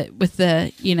with the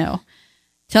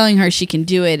telling her she can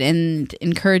do it and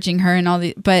encouraging her and all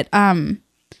the,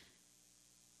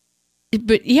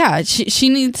 but yeah, she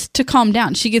needs to calm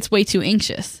down. She gets way too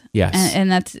anxious. Yes. And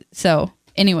that's, so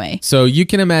anyway. So you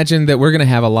can imagine that we're going to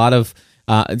have a lot of,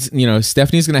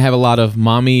 Stephanie's going to have a lot of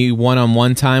mommy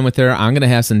one-on-one time with her. I'm going to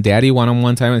have some daddy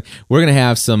one-on-one time. We're going to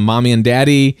have some mommy and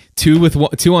daddy two-on-one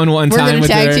time with her. We're going to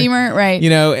tag team her, right.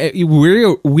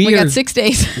 We got 6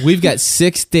 days. We've got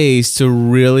 6 days to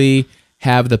really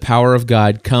have the power of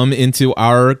God come into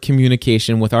our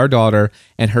communication with our daughter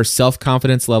and her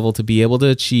self-confidence level to be able to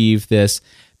achieve this.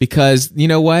 Because you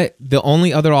know what? The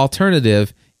only other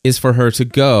alternative is for her to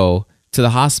go to the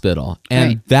hospital.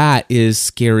 And that is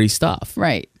scary stuff.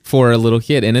 Right. For a little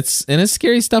kid. And it's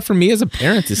scary stuff for me as a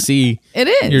parent to see it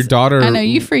is. Your daughter. I know,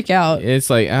 you freak out.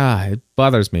 It's like, it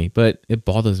bothers me, but it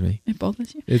bothers me. It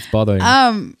bothers you? It's bothering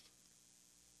me.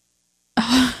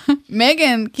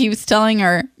 Megan keeps telling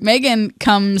her, Megan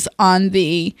comes on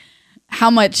the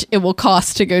how much it will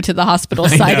cost to go to the hospital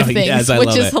side of things,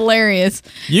 which is hilarious.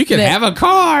 You can have a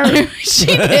car. She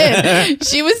did.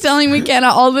 She was telling McKenna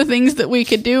all the things that we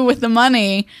could do with the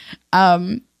money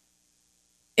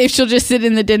if she'll just sit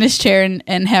in the dentist chair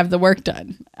and have the work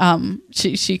done.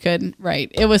 She could, right.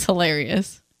 It was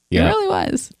hilarious. Yeah. It really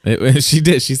was. She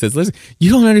did. She says, listen, you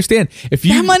don't understand. If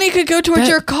that money could go towards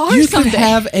your car you someday. You could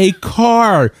have a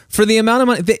car for the amount of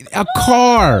money. A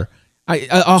car.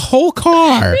 A whole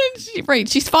car. Right.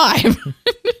 She's 5.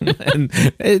 And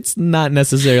it's not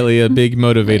necessarily a big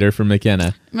motivator for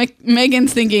McKenna.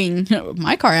 Megan's thinking,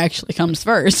 my car actually comes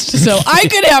first, so I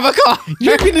could have a car.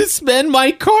 You're going to spend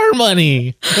my car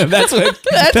money. That's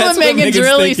what Megan's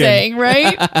really saying,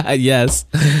 right? Yes.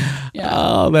 Yeah.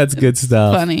 Oh, that's good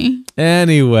stuff. Funny.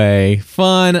 Anyway,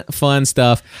 fun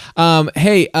stuff.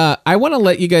 Hey, I want to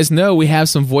let you guys know we have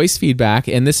some voice feedback,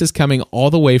 and this is coming all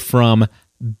the way from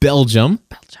Belgium.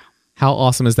 How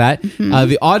awesome is that? Mm-hmm.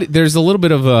 The audio, there's a little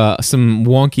bit of some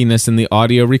wonkiness in the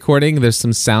audio recording. There's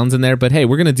some sounds in there, but hey,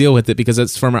 we're going to deal with it because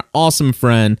it's from our awesome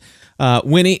friend,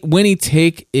 Winnie. Winnie,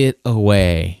 take it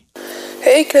away.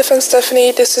 Hey Cliff and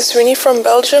Stephanie, this is Winnie from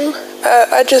Belgium.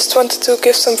 I just wanted to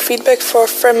give some feedback for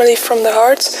Family from the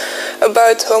Heart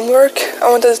about homework. I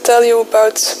wanted to tell you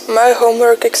about my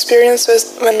homework experience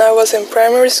when I was in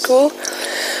primary school.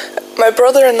 My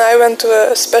brother and I went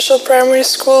to a special primary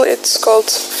school. It's called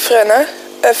Freinet,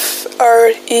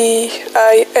 F-R-E-I-N-E-T,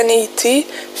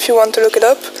 if you want to look it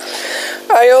up.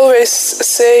 I always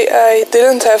say I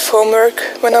didn't have homework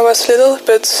when I was little,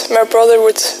 but my brother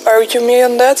would argue me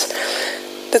on that.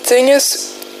 The thing is,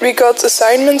 we got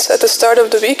assignments at the start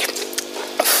of the week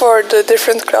for the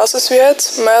different classes we had,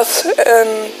 math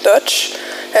and Dutch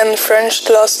and French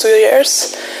the last 2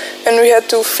 years, and we had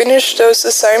to finish those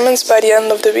assignments by the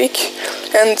end of the week,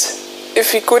 and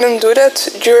if we couldn't do that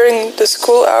during the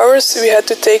school hours, we had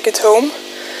to take it home.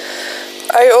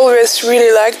 I always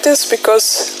really liked this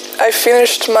because I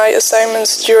finished my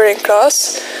assignments during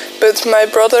class, but my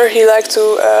brother, he liked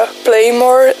to play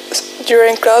more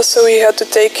during class, so he had to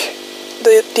take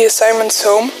the assignments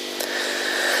home.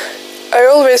 I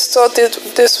always thought that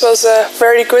this was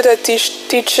very good at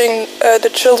teaching the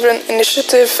children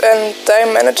initiative and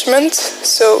time management,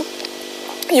 so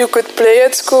you could play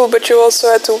at school, but you also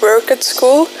had to work at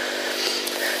school.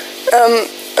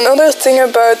 Another thing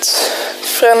about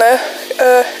Freinet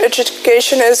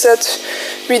education is that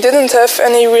we didn't have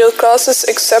any real classes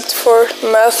except for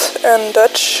math and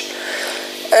Dutch,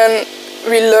 and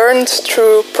we learned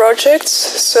through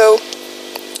projects.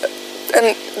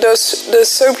 And the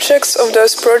subjects of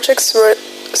those projects were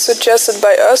suggested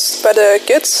by us, by the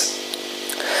kids.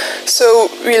 So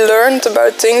we learned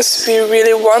about things we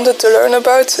really wanted to learn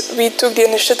about. We took the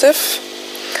initiative.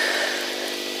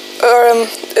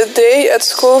 A day at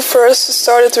school first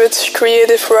started with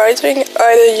creative writing.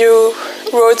 Either you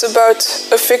wrote about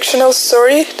a fictional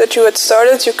story that you had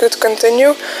started, you could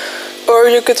continue, or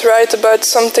you could write about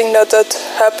something that had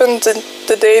happened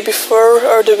the day before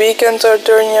or the weekend or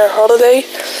during your holiday.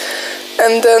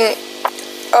 And then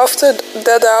after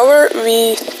that hour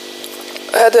we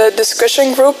had a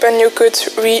discussion group, and you could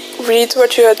read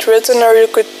what you had written, or you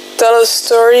could tell a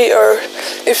story, or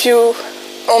if you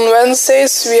on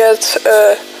Wednesdays we had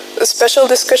a special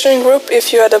discussion group.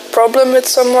 If you had a problem with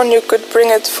someone, you could bring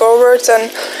it forward,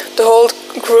 and the whole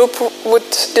group would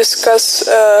discuss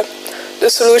the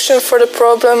solution for the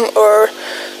problem, or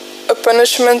a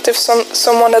punishment if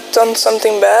someone had done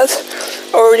something bad,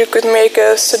 or you could make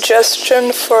a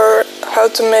suggestion for how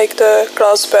to make the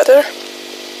class better.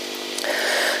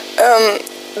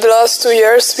 The last 2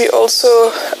 years we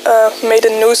also made a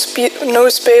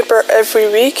newspaper every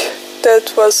week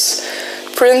that was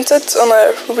printed on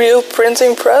a real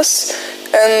printing press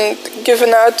and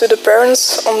given out to the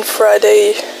parents on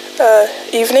Friday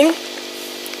evening.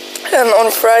 And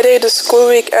on Friday the school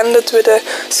week ended with a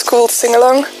school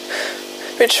sing-along,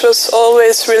 which was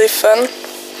always really fun.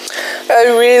 I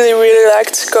really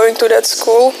liked going to that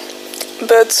school,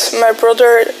 but my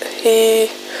brother, he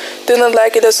didn't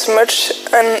like it as much,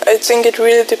 and I think it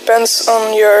really depends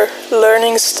on your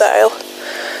learning style.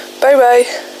 Bye bye.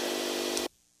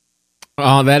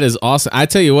 Oh, that is awesome. I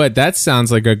tell you what, that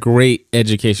sounds like a great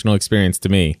educational experience to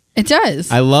me. It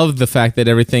does. I love the fact that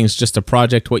everything's just a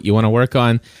project, what you want to work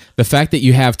on. The fact that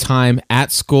you have time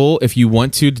at school if you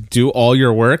want to do all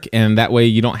your work, and that way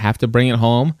you don't have to bring it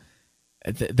home.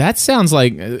 That sounds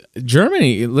like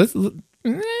Germany.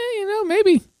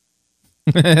 Maybe.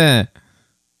 That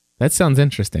sounds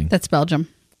interesting. That's Belgium.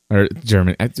 Or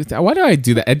Germany. Why do I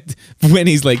do that? When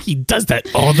he's like, he does that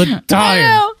all the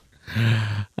time.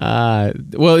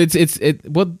 Well,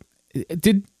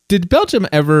 did Belgium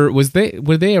ever, were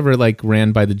they ever like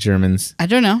ran by the Germans? I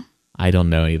don't know. I don't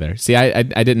know either. See, I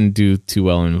didn't do too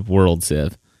well in World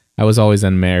Civ. I was always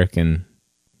an American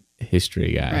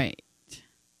history guy. Right.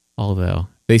 Although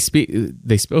they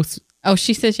both. Oh,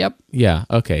 she says yep. Yeah.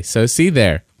 Okay. So see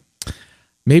there.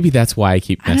 Maybe that's why I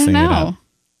keep messing it up.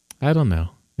 I don't know.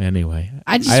 Anyway,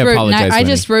 I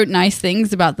just wrote nice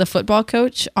things about the football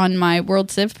coach on my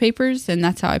World Civ papers, and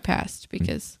that's how I passed,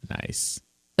 because nice.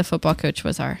 The football coach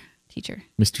was our teacher,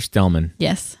 Mr. Stellman.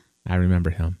 Yes, I remember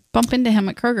him. Bump into him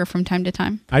at Kroger from time to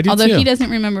time. I do, although too. He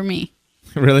doesn't remember me.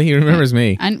 Really, he remembers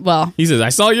me. He says, "I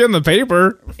saw you in the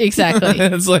paper." Exactly.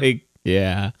 It's like,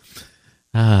 yeah.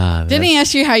 Didn't he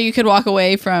ask you how you could walk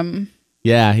away from?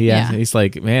 Yeah, he's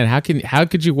like, man, how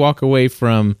could you walk away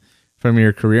from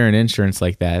your career in insurance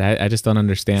like that? I just don't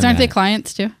understand. Aren't they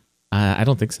clients too? I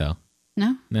don't think so.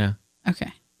 No.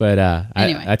 Okay. But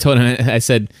anyway. I told him, I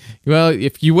said, well,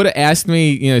 if you would have asked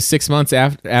me, 6 months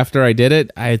after I did it,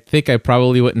 I think I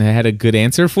probably wouldn't have had a good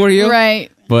answer for you.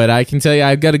 Right. But I can tell you,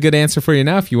 I've got a good answer for you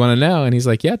now if you want to know. And he's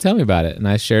like, yeah, tell me about it. And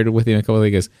I shared it with him a couple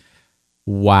of days.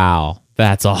 wow,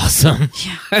 that's awesome.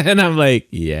 Yeah. And I'm like,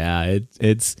 yeah,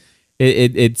 it's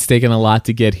taken a lot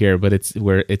to get here, but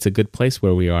it's a good place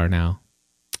where we are now.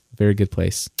 Very good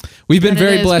place. We've been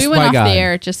very blessed by God. We went off the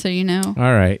air, just so you know. All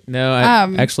right. No,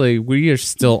 actually, we are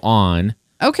still on.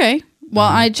 Okay. Well,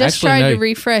 I just tried to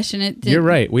refresh, and it didn't. You're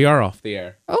right. We are off the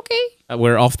air. Okay.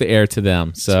 We're off the air to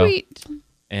them. So sweet.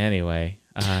 Anyway,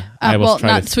 I will try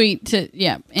not sweet to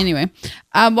Anyway,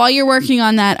 while you're working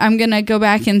on that, I'm gonna go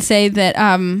back and say that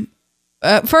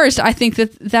first, I think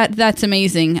that's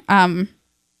amazing.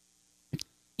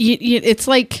 It's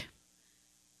like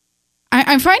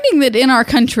I'm finding that in our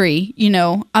country,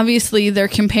 obviously they're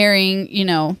comparing,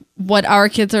 what our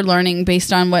kids are learning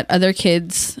based on what other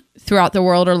kids throughout the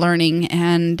world are learning,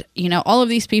 and all of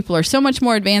these people are so much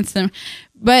more advanced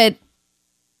but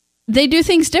they do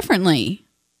things differently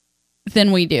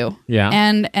than we do. Yeah.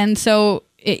 And so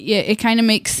it kind of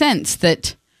makes sense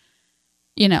that,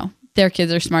 their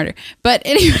kids are smarter. But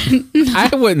anyway.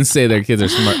 I wouldn't say their kids are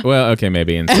smart. Well, okay,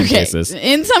 maybe in some cases.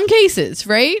 In some cases,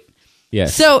 right?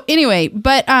 Yes. So anyway,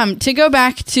 but to go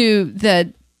back to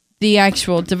the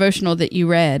actual devotional that you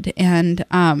read, and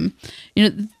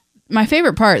my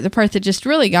favorite part, the part that just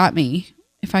really got me,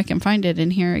 if I can find it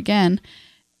in here again,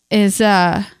 is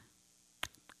start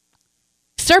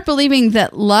believing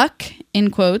that luck,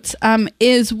 in quotes,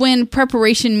 is when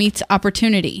preparation meets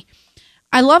opportunity.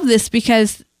 I love this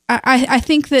because I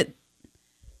think that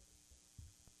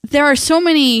there are so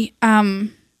many,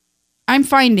 I'm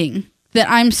finding that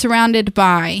I'm surrounded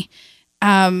by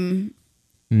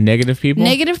negative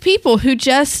people who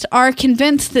just are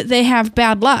convinced that they have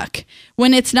bad luck,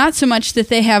 when it's not so much that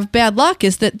they have bad luck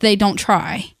as that they don't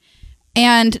try.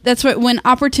 And that's what, when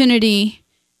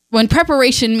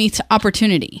preparation meets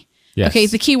opportunity. Yes. Okay,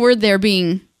 the key word there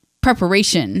being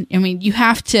preparation. I mean, you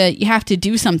have to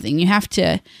do something. You have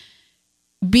to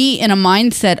be in a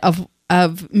mindset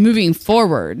of moving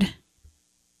forward.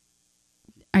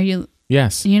 Are you?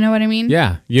 Yes. You know what I mean?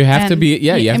 Yeah. You have to be.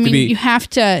 Yeah. You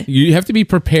have to be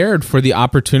prepared for the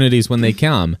opportunities when they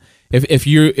come. If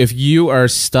you are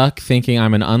stuck thinking,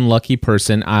 I'm an unlucky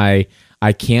person, I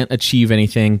can't achieve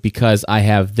anything because I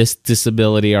have this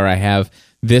disability, or I have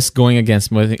this going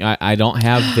against me. I don't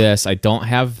have this. I don't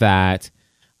have that.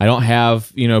 I don't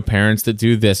have, parents that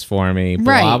do this for me.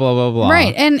 Blah, right. Blah, blah, blah, blah.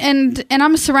 Right. And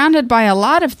I'm surrounded by a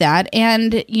lot of that.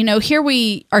 And, here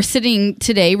we are sitting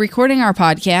today recording our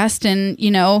podcast and,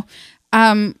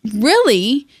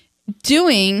 really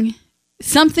doing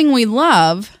something we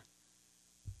love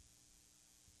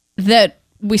that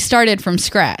we started from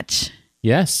scratch.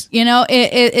 Yes.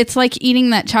 It's like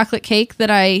eating that chocolate cake that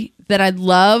I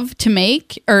love to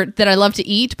make, or that I love to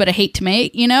eat, but I hate to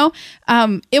make,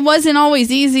 it wasn't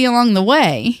always easy along the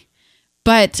way,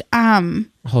 but,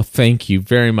 oh, thank you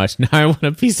very much. Now I want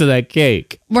a piece of that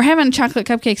cake. We're having chocolate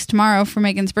cupcakes tomorrow for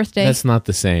Megan's birthday. That's not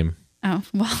the same. Oh,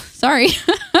 well, sorry.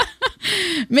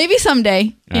 Maybe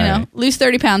someday, lose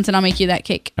 30 pounds and I'll make you that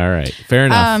cake. All right. Fair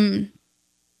enough.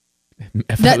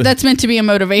 That's meant to be a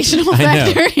motivational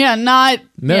factor. Yeah,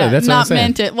 that's what I'm saying.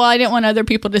 Meant it. Well, I didn't want other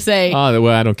people to say. Oh,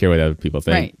 well, I don't care what other people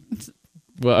think. Right.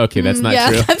 Well, okay, that's not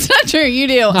true. That's not true. You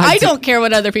do. I don't care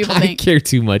what other people think. I care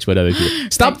too much what other people.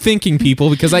 Stop thinking,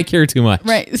 people, because I care too much.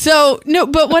 Right. So, no,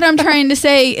 but what I'm trying to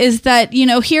say is that,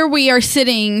 here we are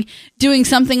sitting doing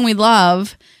something we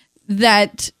love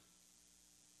that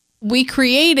we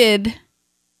created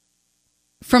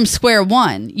from square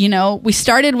one. We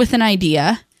started with an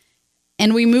idea.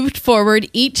 And we moved forward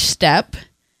each step,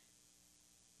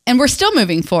 and we're still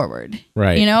moving forward.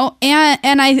 Right.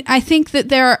 And I think that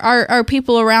there are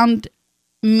people around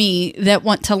me that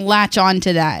want to latch on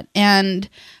to that. And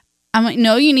I'm like,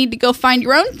 no, you need to go find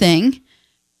your own thing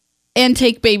and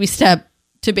take baby step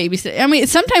to baby step. I mean,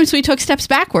 sometimes we took steps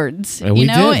backwards, and we did.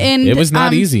 And it was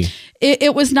not easy.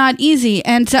 It was not easy.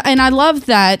 And I love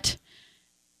that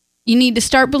you need to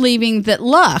start believing that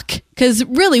luck, because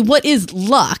really, what is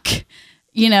luck?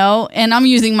 And I'm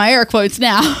using my air quotes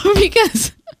now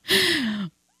because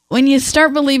when you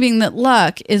start believing that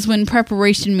luck is when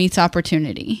preparation meets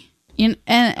opportunity.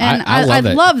 I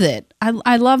love it.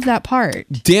 I love that part.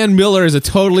 Dan Miller is a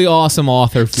totally awesome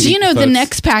author. Do you know the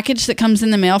next package that comes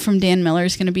in the mail from Dan Miller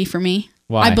is going to be for me?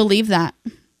 Why? I believe that.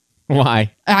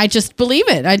 Why? I just believe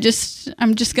it.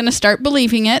 I'm just going to start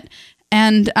believing it.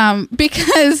 And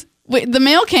because the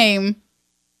mail came.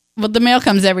 Well, the mail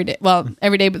comes every day. Well,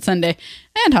 every day but Sunday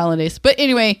and holidays. But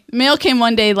anyway, mail came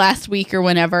one day last week or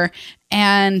whenever.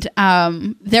 And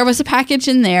there was a package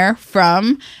in there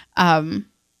from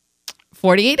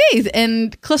 48 days.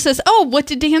 And Cliff says, oh, what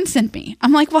did Dan send me?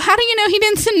 I'm like, well, how do you know he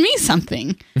didn't send me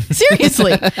something?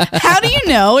 Seriously. How do you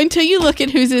know until you look at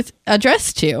who's it's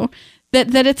addressed to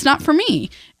that it's not for me?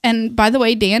 And by the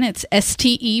way, Dan, it's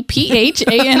STEPHANIE.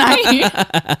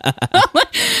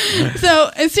 So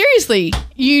seriously,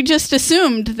 you just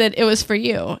assumed that it was for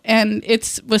you. And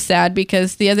it was sad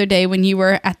because the other day when you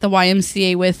were at the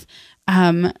YMCA with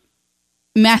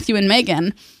Matthew and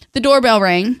Megan, the doorbell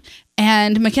rang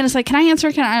and McKenna's like, can I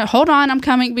answer? Hold on, I'm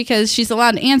coming, because she's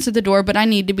allowed to answer the door, but I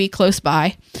need to be close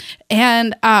by.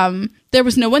 And there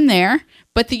was no one there.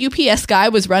 But the UPS guy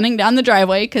was running down the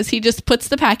driveway because he just puts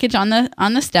the package on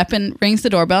the step and rings the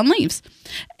doorbell and leaves.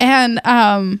 And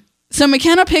so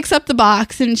McKenna picks up the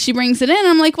box and she brings it in.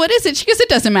 I'm like, what is it? She goes, it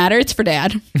doesn't matter. It's for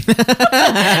Dad. I'm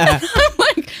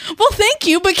like, well, thank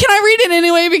you, but can I read it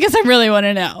anyway? Because I really want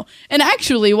to know. And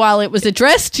actually, while it was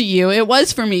addressed to you, it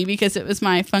was for me because it was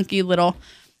my funky little,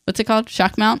 what's it called?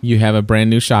 Shock mount? You have a brand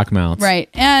new shock mount. Right.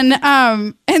 And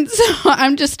so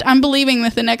I'm believing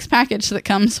that the next package that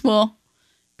comes will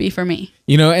be for me.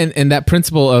 You know, and that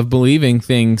principle of believing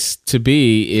things to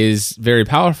be is very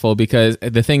powerful, because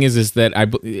the thing is that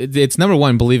it's number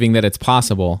one, believing that it's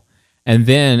possible. And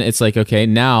then it's like, okay,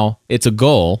 now it's a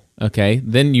goal. Okay.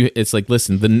 Then it's like,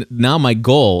 listen, now my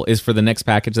goal is for the next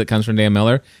package that comes from Dan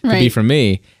Miller to be for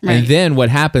me. Right. And then what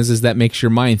happens is that makes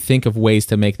your mind think of ways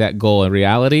to make that goal a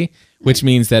reality, which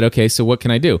means that, okay, so what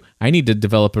can I do? I need to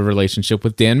develop a relationship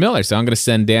with Dan Miller. So I'm going to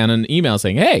send Dan an email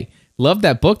saying, hey, love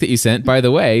that book that you sent. By the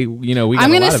way, you know, we got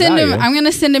a lot of value. I'm going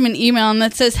to send him an email and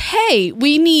that says, hey,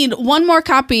 we need one more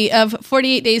copy of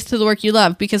 48 Days to the Work You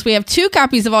Love, because we have 2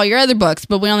 copies of all your other books,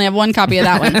 but we only have 1 copy of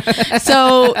that one.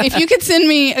 So if you could send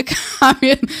me a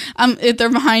copy, they're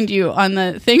behind you on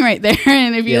the thing right there.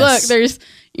 And if you look, there's,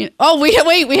 we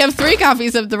have 3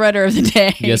 copies of The Rudder of the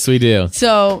Day. Yes, we do.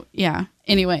 So yeah.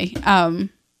 Anyway.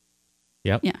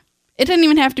 Yep. Yeah. It doesn't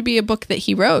even have to be a book that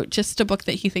he wrote, just a book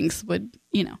that he thinks would,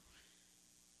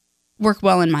 work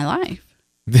well in my life.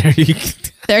 There you go.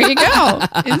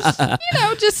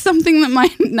 It's, just something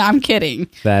that no, I'm kidding.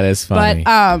 That is funny.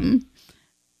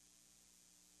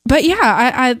 But yeah,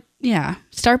 I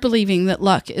start believing that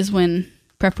luck is when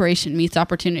preparation meets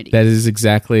opportunity. That is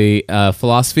exactly a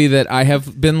philosophy that I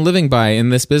have been living by in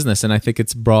this business, and I think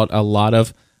it's brought a lot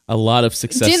of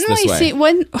success. Didn't this we way. see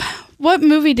what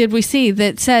movie did we see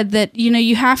that said that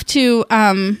you have to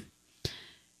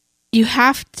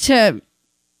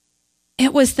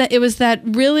It was that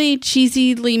really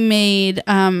cheesily made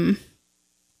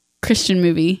Christian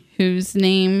movie whose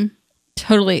name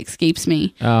totally escapes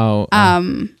me. Oh.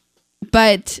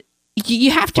 But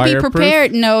you have to be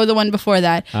prepared. No, the one before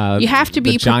that. You have to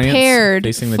be prepared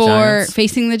for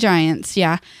facing the giants.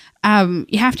 Yeah.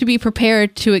 You have to be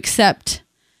prepared to accept,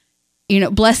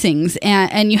 blessings,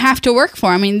 and you have to work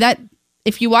for. I mean, that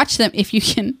if you watch them, if you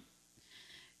can.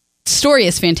 Story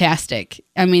is fantastic.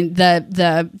 I mean,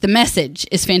 the message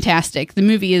is fantastic. The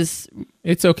movie is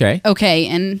okay,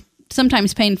 and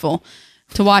sometimes painful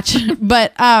to watch.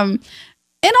 But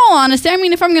in all honesty, I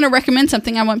mean, if I'm going to recommend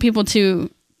something, I want people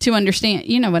to understand.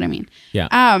 You know what I mean?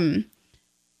 Yeah.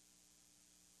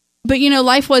 But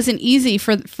life wasn't easy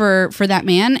for that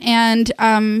man, and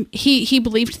he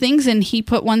believed things, and he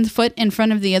put one foot in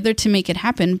front of the other to make it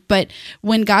happen. But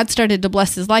when God started to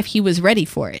bless his life, he was ready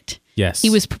for it. Yes. He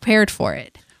was prepared for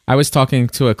it. I was talking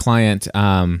to a client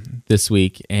this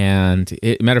week, and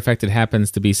matter of fact, it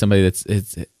happens to be somebody that's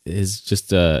is just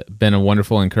been a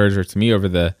wonderful encourager to me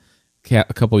over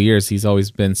a couple of years. He's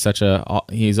always been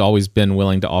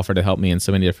willing to offer to help me in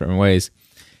so many different ways.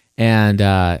 And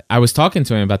I was talking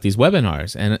to him about these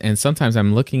webinars, and sometimes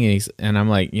I'm looking at and I'm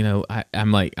like,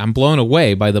 I'm blown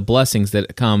away by the blessings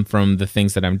that come from the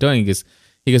things that I'm doing.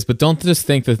 He goes, but don't just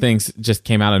think the things just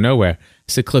came out of nowhere.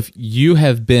 I said, Cliff, you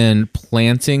have been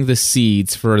planting the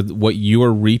seeds for what you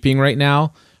are reaping right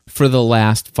now for the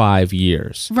last 5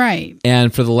 years. Right.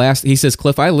 And he says,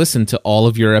 Cliff, I listened to all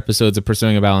of your episodes of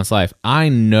Pursuing a Balanced Life. I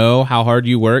know how hard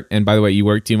you work. And by the way, you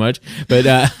work too much. But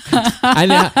I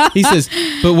know. He says,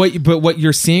 but what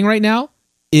you're seeing right now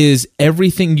is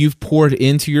everything you've poured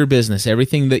into your business,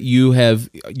 everything that you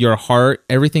have, your heart,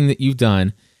 everything that you've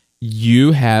done,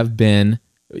 you have been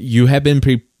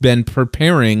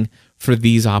preparing for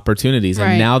these opportunities,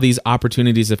 and now these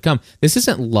opportunities have come. This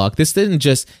isn't luck. This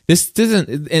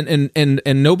isn't,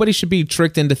 and nobody should be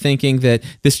tricked into thinking that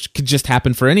this could just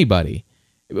happen for anybody.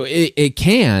 It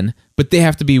can, but they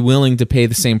have to be willing to pay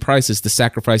the same prices, to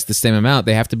sacrifice the same amount.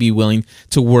 They have to be willing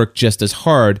to work just as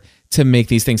hard to make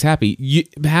these things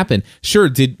happen. Sure,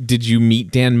 did you meet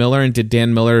Dan Miller, and did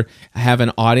Dan Miller have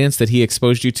an audience that he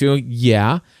exposed you to?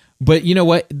 Yeah. But you know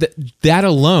what? That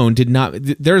alone did not.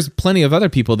 There's plenty of other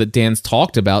people that Dan's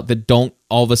talked about that don't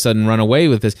all of a sudden run away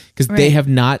with this because they have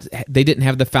not. They didn't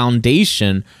have the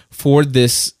foundation for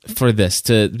this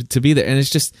to be there. And it's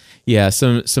just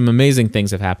some amazing things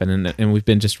have happened, and we've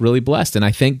been just really blessed. And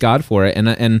I thank God for it.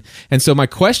 And so my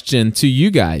question to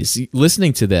you guys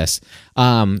listening to this,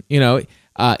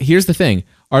 here's the thing.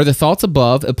 Are the thoughts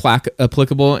above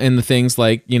applicable in the things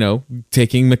like,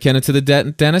 taking McKenna to the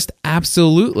dentist?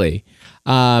 Absolutely.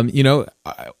 Are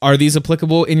these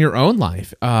applicable in your own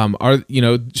life?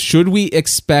 Should we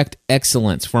expect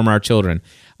excellence from our children?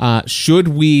 Should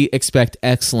we expect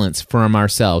excellence from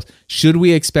ourselves? Should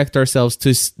we expect ourselves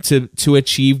to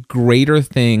achieve greater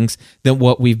things than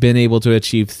what we've been able to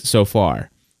achieve so far?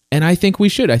 And I think we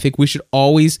should. I think we should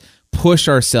always push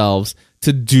ourselves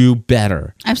to do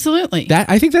better. Absolutely.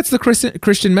 I think that's the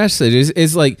Christian message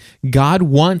is like God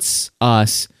wants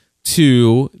us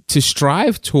to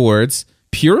strive towards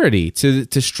purity,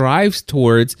 to strive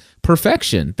towards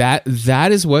perfection.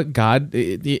 That is what God,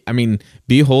 be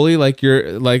holy like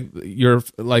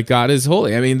God is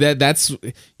holy. I mean, that's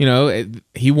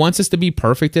he wants us to be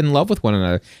perfect and in love with one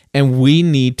another. And we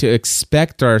need to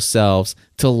expect ourselves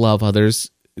to love others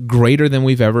greater than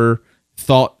we've ever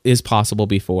thought is possible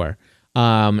before.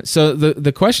 So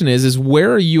the question is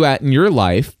where are you at in your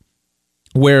life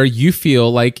where you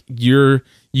feel like you're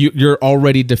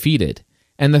already defeated?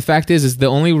 And the fact is the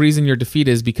only reason you're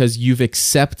defeated is because you've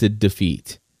accepted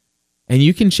defeat. And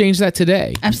you can change that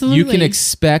today. Absolutely. You can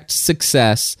expect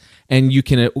success and you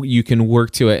can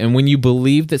work to it. And when you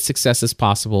believe that success is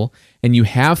possible and you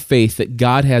have faith that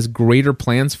God has greater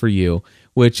plans for you,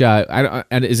 which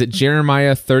is it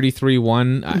Jeremiah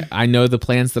 33:1? I know the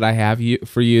plans that I have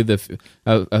for you,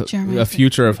 a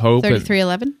future of hope.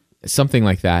 33:11? Something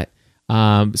like that.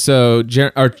 So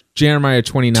Jeremiah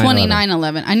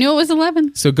 29:11. I knew it was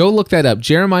 11. So go look that up.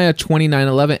 Jeremiah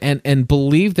 29:11 and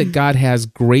believe that God has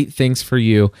great things for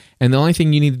you. And the only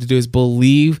thing you need to do is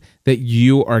believe that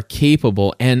you are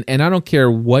capable. And I don't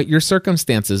care what your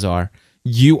circumstances are,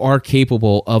 you are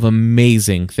capable of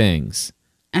amazing things.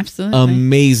 Absolutely.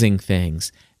 Amazing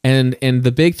things. And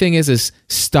the big thing is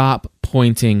stop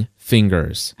pointing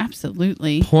fingers.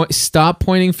 Absolutely. Stop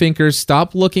pointing fingers.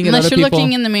 Stop looking at other people. Unless you're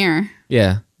looking in the mirror.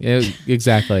 Yeah,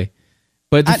 exactly.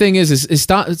 But the thing is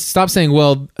stop saying,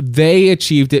 well, they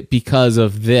achieved it because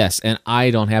of this, and I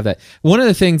don't have that. One of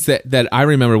the things that I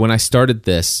remember when I started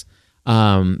this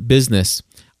business,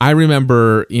 I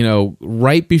remember,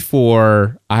 right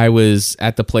before I was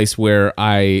at the place where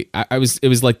it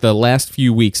was like the last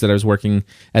few weeks that I was working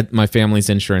at my family's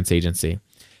insurance agency.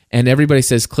 And everybody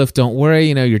says, Cliff, don't worry,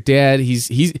 your dad, he's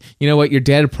your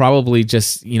dad would probably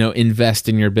just, invest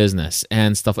in your business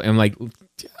and stuff. I'm like,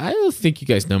 I don't think you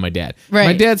guys know my dad. Right.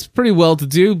 My dad's pretty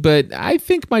well-to-do, but I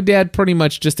think my dad pretty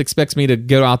much just expects me to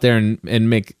go out there and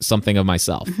make something of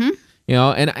myself. Mm-hmm.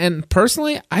 And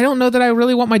personally, I don't know that I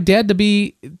really want my dad to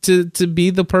be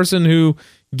the person who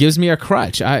gives me a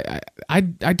crutch. I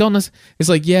don't know. It's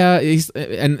like, yeah,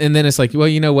 and then it's like, well,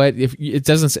 you know what? If it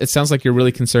sounds like you're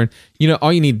really concerned.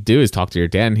 All you need to do is talk to your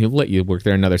dad, and he'll let you work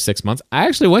there another 6 months. I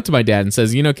actually went to my dad and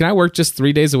says, can I work just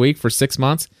 3 days a week for 6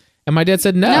 months? And my dad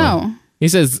said no. He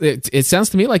says, it sounds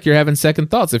to me like you're having second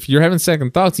thoughts. If you're having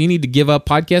second thoughts, you need to give up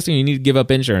podcasting. You need to give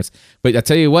up insurance. But I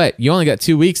tell you what, you only got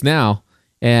 2 weeks now.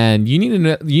 And you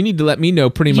need to let me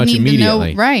know pretty much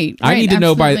immediately. Right. I need to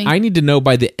know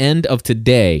by the end of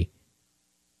today.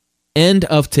 End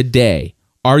of today.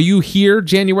 Are you here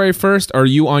January 1st? Or are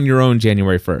you on your own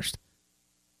January 1st?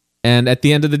 And at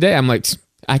the end of the day, I'm like,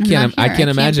 I can't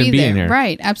imagine being here.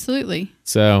 Right. Absolutely.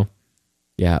 So,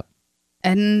 yeah.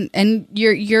 And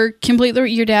you're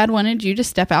completely. Your dad wanted you to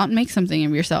step out and make something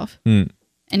of yourself, and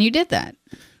you did that.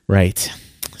 Right.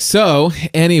 So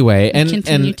anyway, and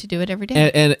continue to do it every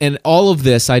day. And all of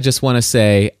this, I just want to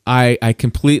say, I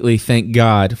completely thank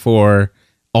God for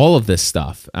all of this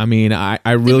stuff. I mean, I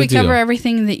really do. Did we cover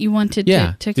everything that you wanted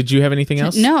to? Did you have anything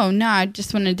else? No. I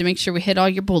just wanted to make sure we hit all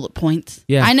your bullet points.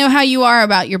 Yeah. I know how you are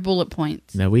about your bullet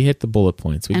points. No, we hit the bullet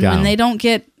points. We got them. And when they don't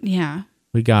get,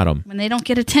 we got them. When they don't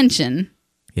get attention,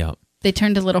 they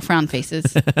turn to little frown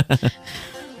faces.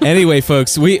 Anyway,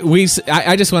 folks,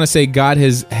 I just want to say God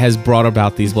has brought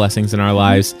about these blessings in our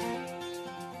lives.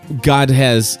 God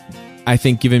has, I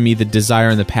think, given me the desire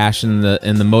and the passion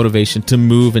and the motivation to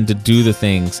move and to do the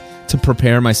things, to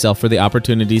prepare myself for the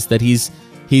opportunities that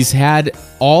He's had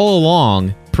all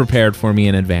along prepared for me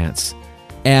in advance.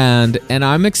 And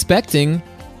I'm expecting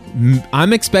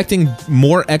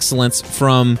more excellence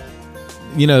from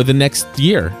the next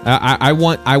year. I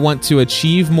want to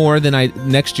achieve more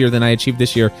next year than I achieved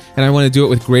this year, and I want to do it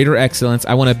with greater excellence.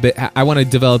 I want to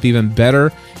develop even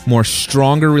better, more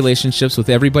stronger relationships with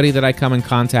everybody that I come in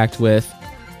contact with,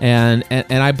 and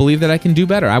I believe that I can do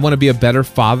better. I want to be a better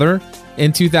father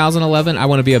in 2011. I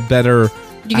want to be a better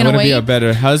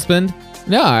husband.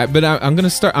 No, but I'm going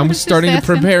to start. I'm starting to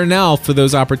prepare now for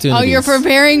those opportunities. Oh, you're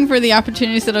preparing for the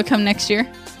opportunities that'll come next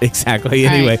year? Exactly.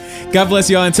 Anyway, God bless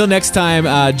you all. Until next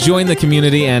time, join the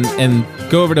community and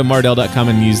go over to Mardel.com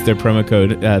and use their promo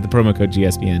code, the promo code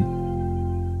GSPN.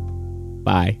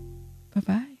 Bye.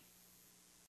 Bye-bye.